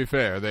 I mean, to be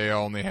fair, they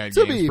only had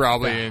games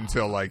probably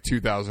until like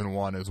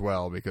 2001 as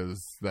well,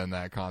 because then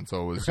that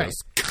console was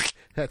just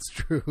that's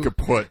true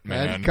kaput,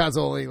 man. That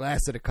console only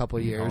lasted a couple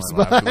years,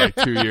 lasted like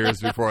 2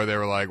 years before they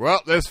were like, "Well,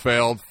 this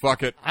failed.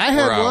 Fuck it." I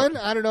had one.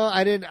 I don't know.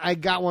 I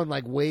got one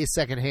like way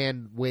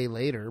secondhand, way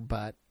later,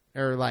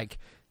 or like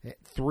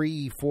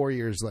 3-4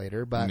 years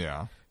later. But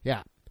yeah.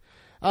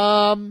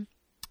 I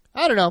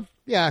don't know.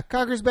 Yeah,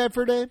 Conker's Bad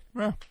Fur Day.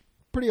 Yeah.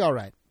 Pretty all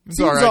right. It's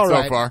all right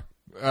so far.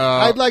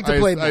 I'd like to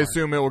play more. I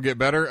assume it will get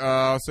better.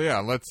 So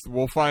yeah,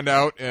 we'll find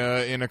out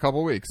in a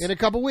couple weeks. In a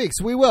couple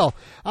weeks, we will.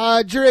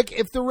 Jurek,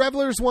 if the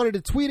Revelers wanted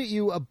to tweet at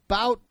you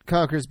about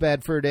Conker's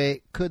Bad Fur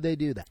Day, could they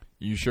do that?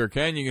 You sure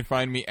can. You can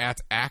find me at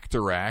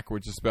Actorak,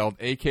 which is spelled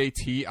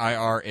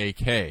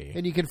AKTIRAK.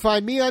 And you can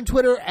find me on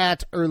Twitter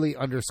at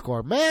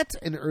early_Matt,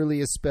 and early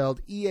is spelled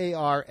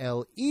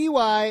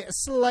EARLEY,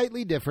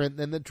 slightly different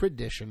than the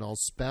traditional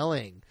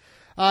spelling.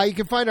 You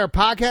can find our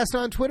podcast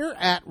on Twitter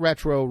at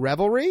Retro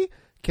Revelry.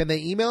 Can they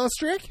email us,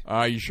 Strick?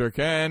 You sure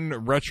can.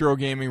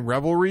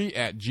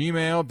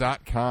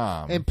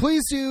 RetroGamingRevelry@gmail.com. And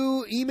please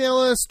do email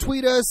us,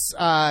 tweet us,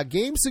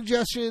 game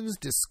suggestions,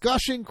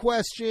 discussion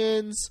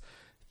questions,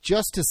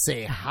 just to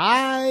say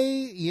hi.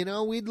 You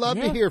know, we'd love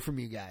to hear from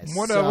you guys.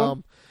 Whatever.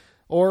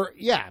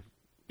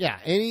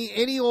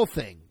 Any old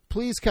thing.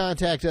 Please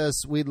contact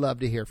us. We'd love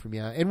to hear from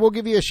you. And we'll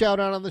give you a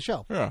shout out on the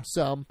show. Yeah.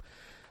 So,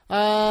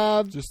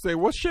 just say,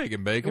 what's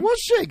shaking, bacon?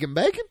 What's shaking,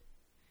 bacon?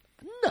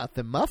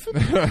 Nothing, muffin.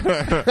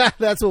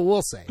 That's what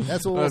we'll say.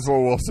 That's what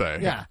we'll say.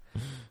 Yeah.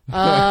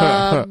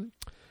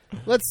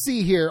 Let's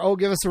see here. Oh,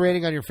 give us a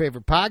rating on your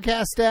favorite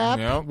podcast app.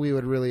 Yep. We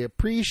would really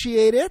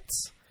appreciate it.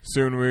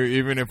 soon,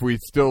 even if we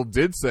still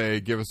did say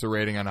give us a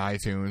rating on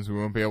iTunes, we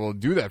won't be able to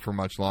do that for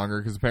much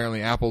longer because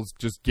apparently Apple's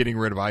just getting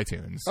rid of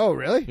iTunes. Oh,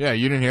 really? Yeah,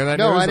 you didn't hear that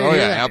No, news? I didn't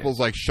hear that. Apple's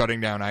like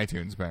shutting down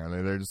iTunes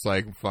apparently. They're just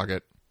like, fuck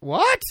it.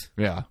 What?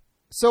 Yeah.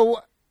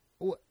 So...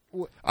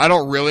 I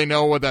don't really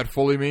know what that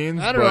fully means.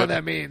 I don't know what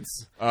that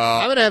means.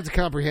 I'm going to have to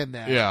comprehend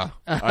that. Yeah.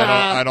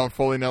 I don't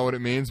fully know what it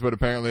means, but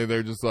apparently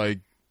they're just like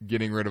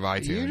getting rid of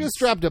iTunes. You just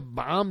dropped a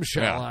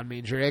bombshell on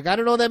me, Drake. I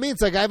don't know what that means.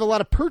 Like, I have a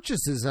lot of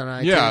purchases on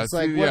iTunes. Yeah,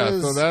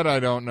 so that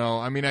I don't know.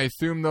 I mean, I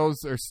assume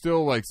those are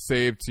still like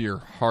saved to your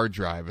hard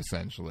drive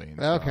essentially. And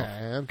stuff.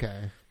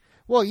 Okay.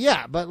 Well,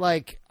 yeah, but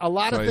like a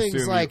lot of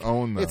things, like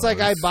it's like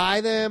I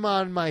buy them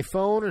on my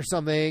phone or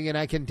something, and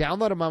I can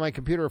download them on my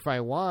computer if I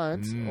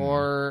want,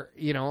 or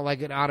like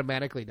it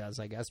automatically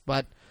does, I guess.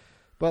 But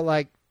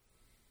like,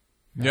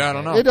 yeah, I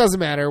don't know. It doesn't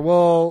matter.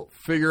 We'll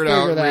figure it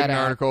out. Read an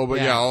article,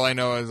 but yeah, all I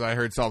know is I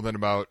heard something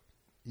about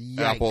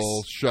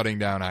Apple shutting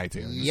down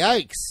iTunes.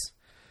 Yikes!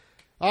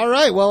 All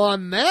right. Well,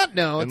 on that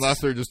note, unless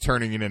they're just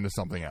turning it into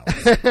something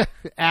else,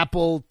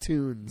 Apple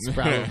Tunes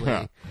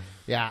probably.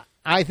 Yeah.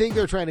 I think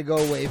they're trying to go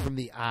away from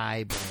the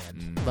I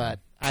brand, but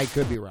I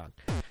could be wrong.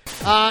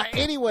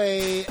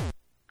 Anyway,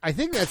 I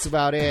think that's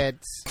about it.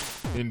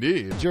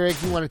 Indeed.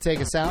 Jurek, you want to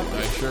take us out?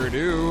 I sure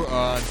do.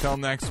 Until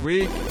next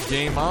week,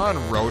 game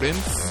on,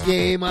 rodents.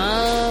 Game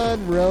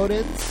on,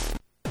 rodents.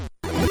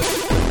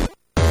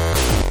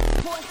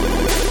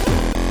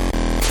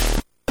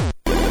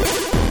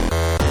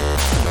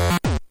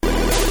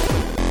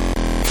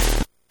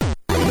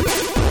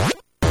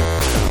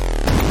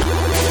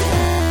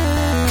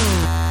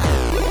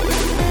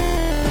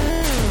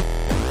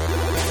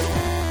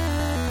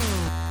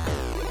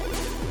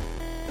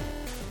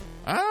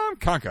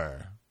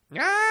 Conquer.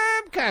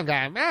 I'm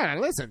Conquer.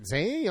 Listen,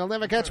 see? You'll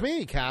never catch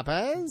me,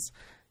 coppers.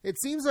 It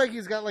seems like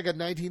he's got like a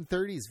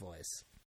 1930s voice.